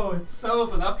good. Oh, it's so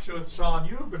voluptuous, Sean.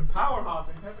 You've been power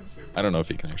hopping, haven't you? I don't know if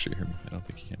he can actually hear me. I don't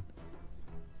think he can.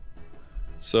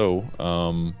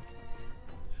 So,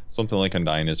 something like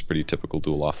Undyne is a pretty typical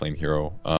dual offlane hero.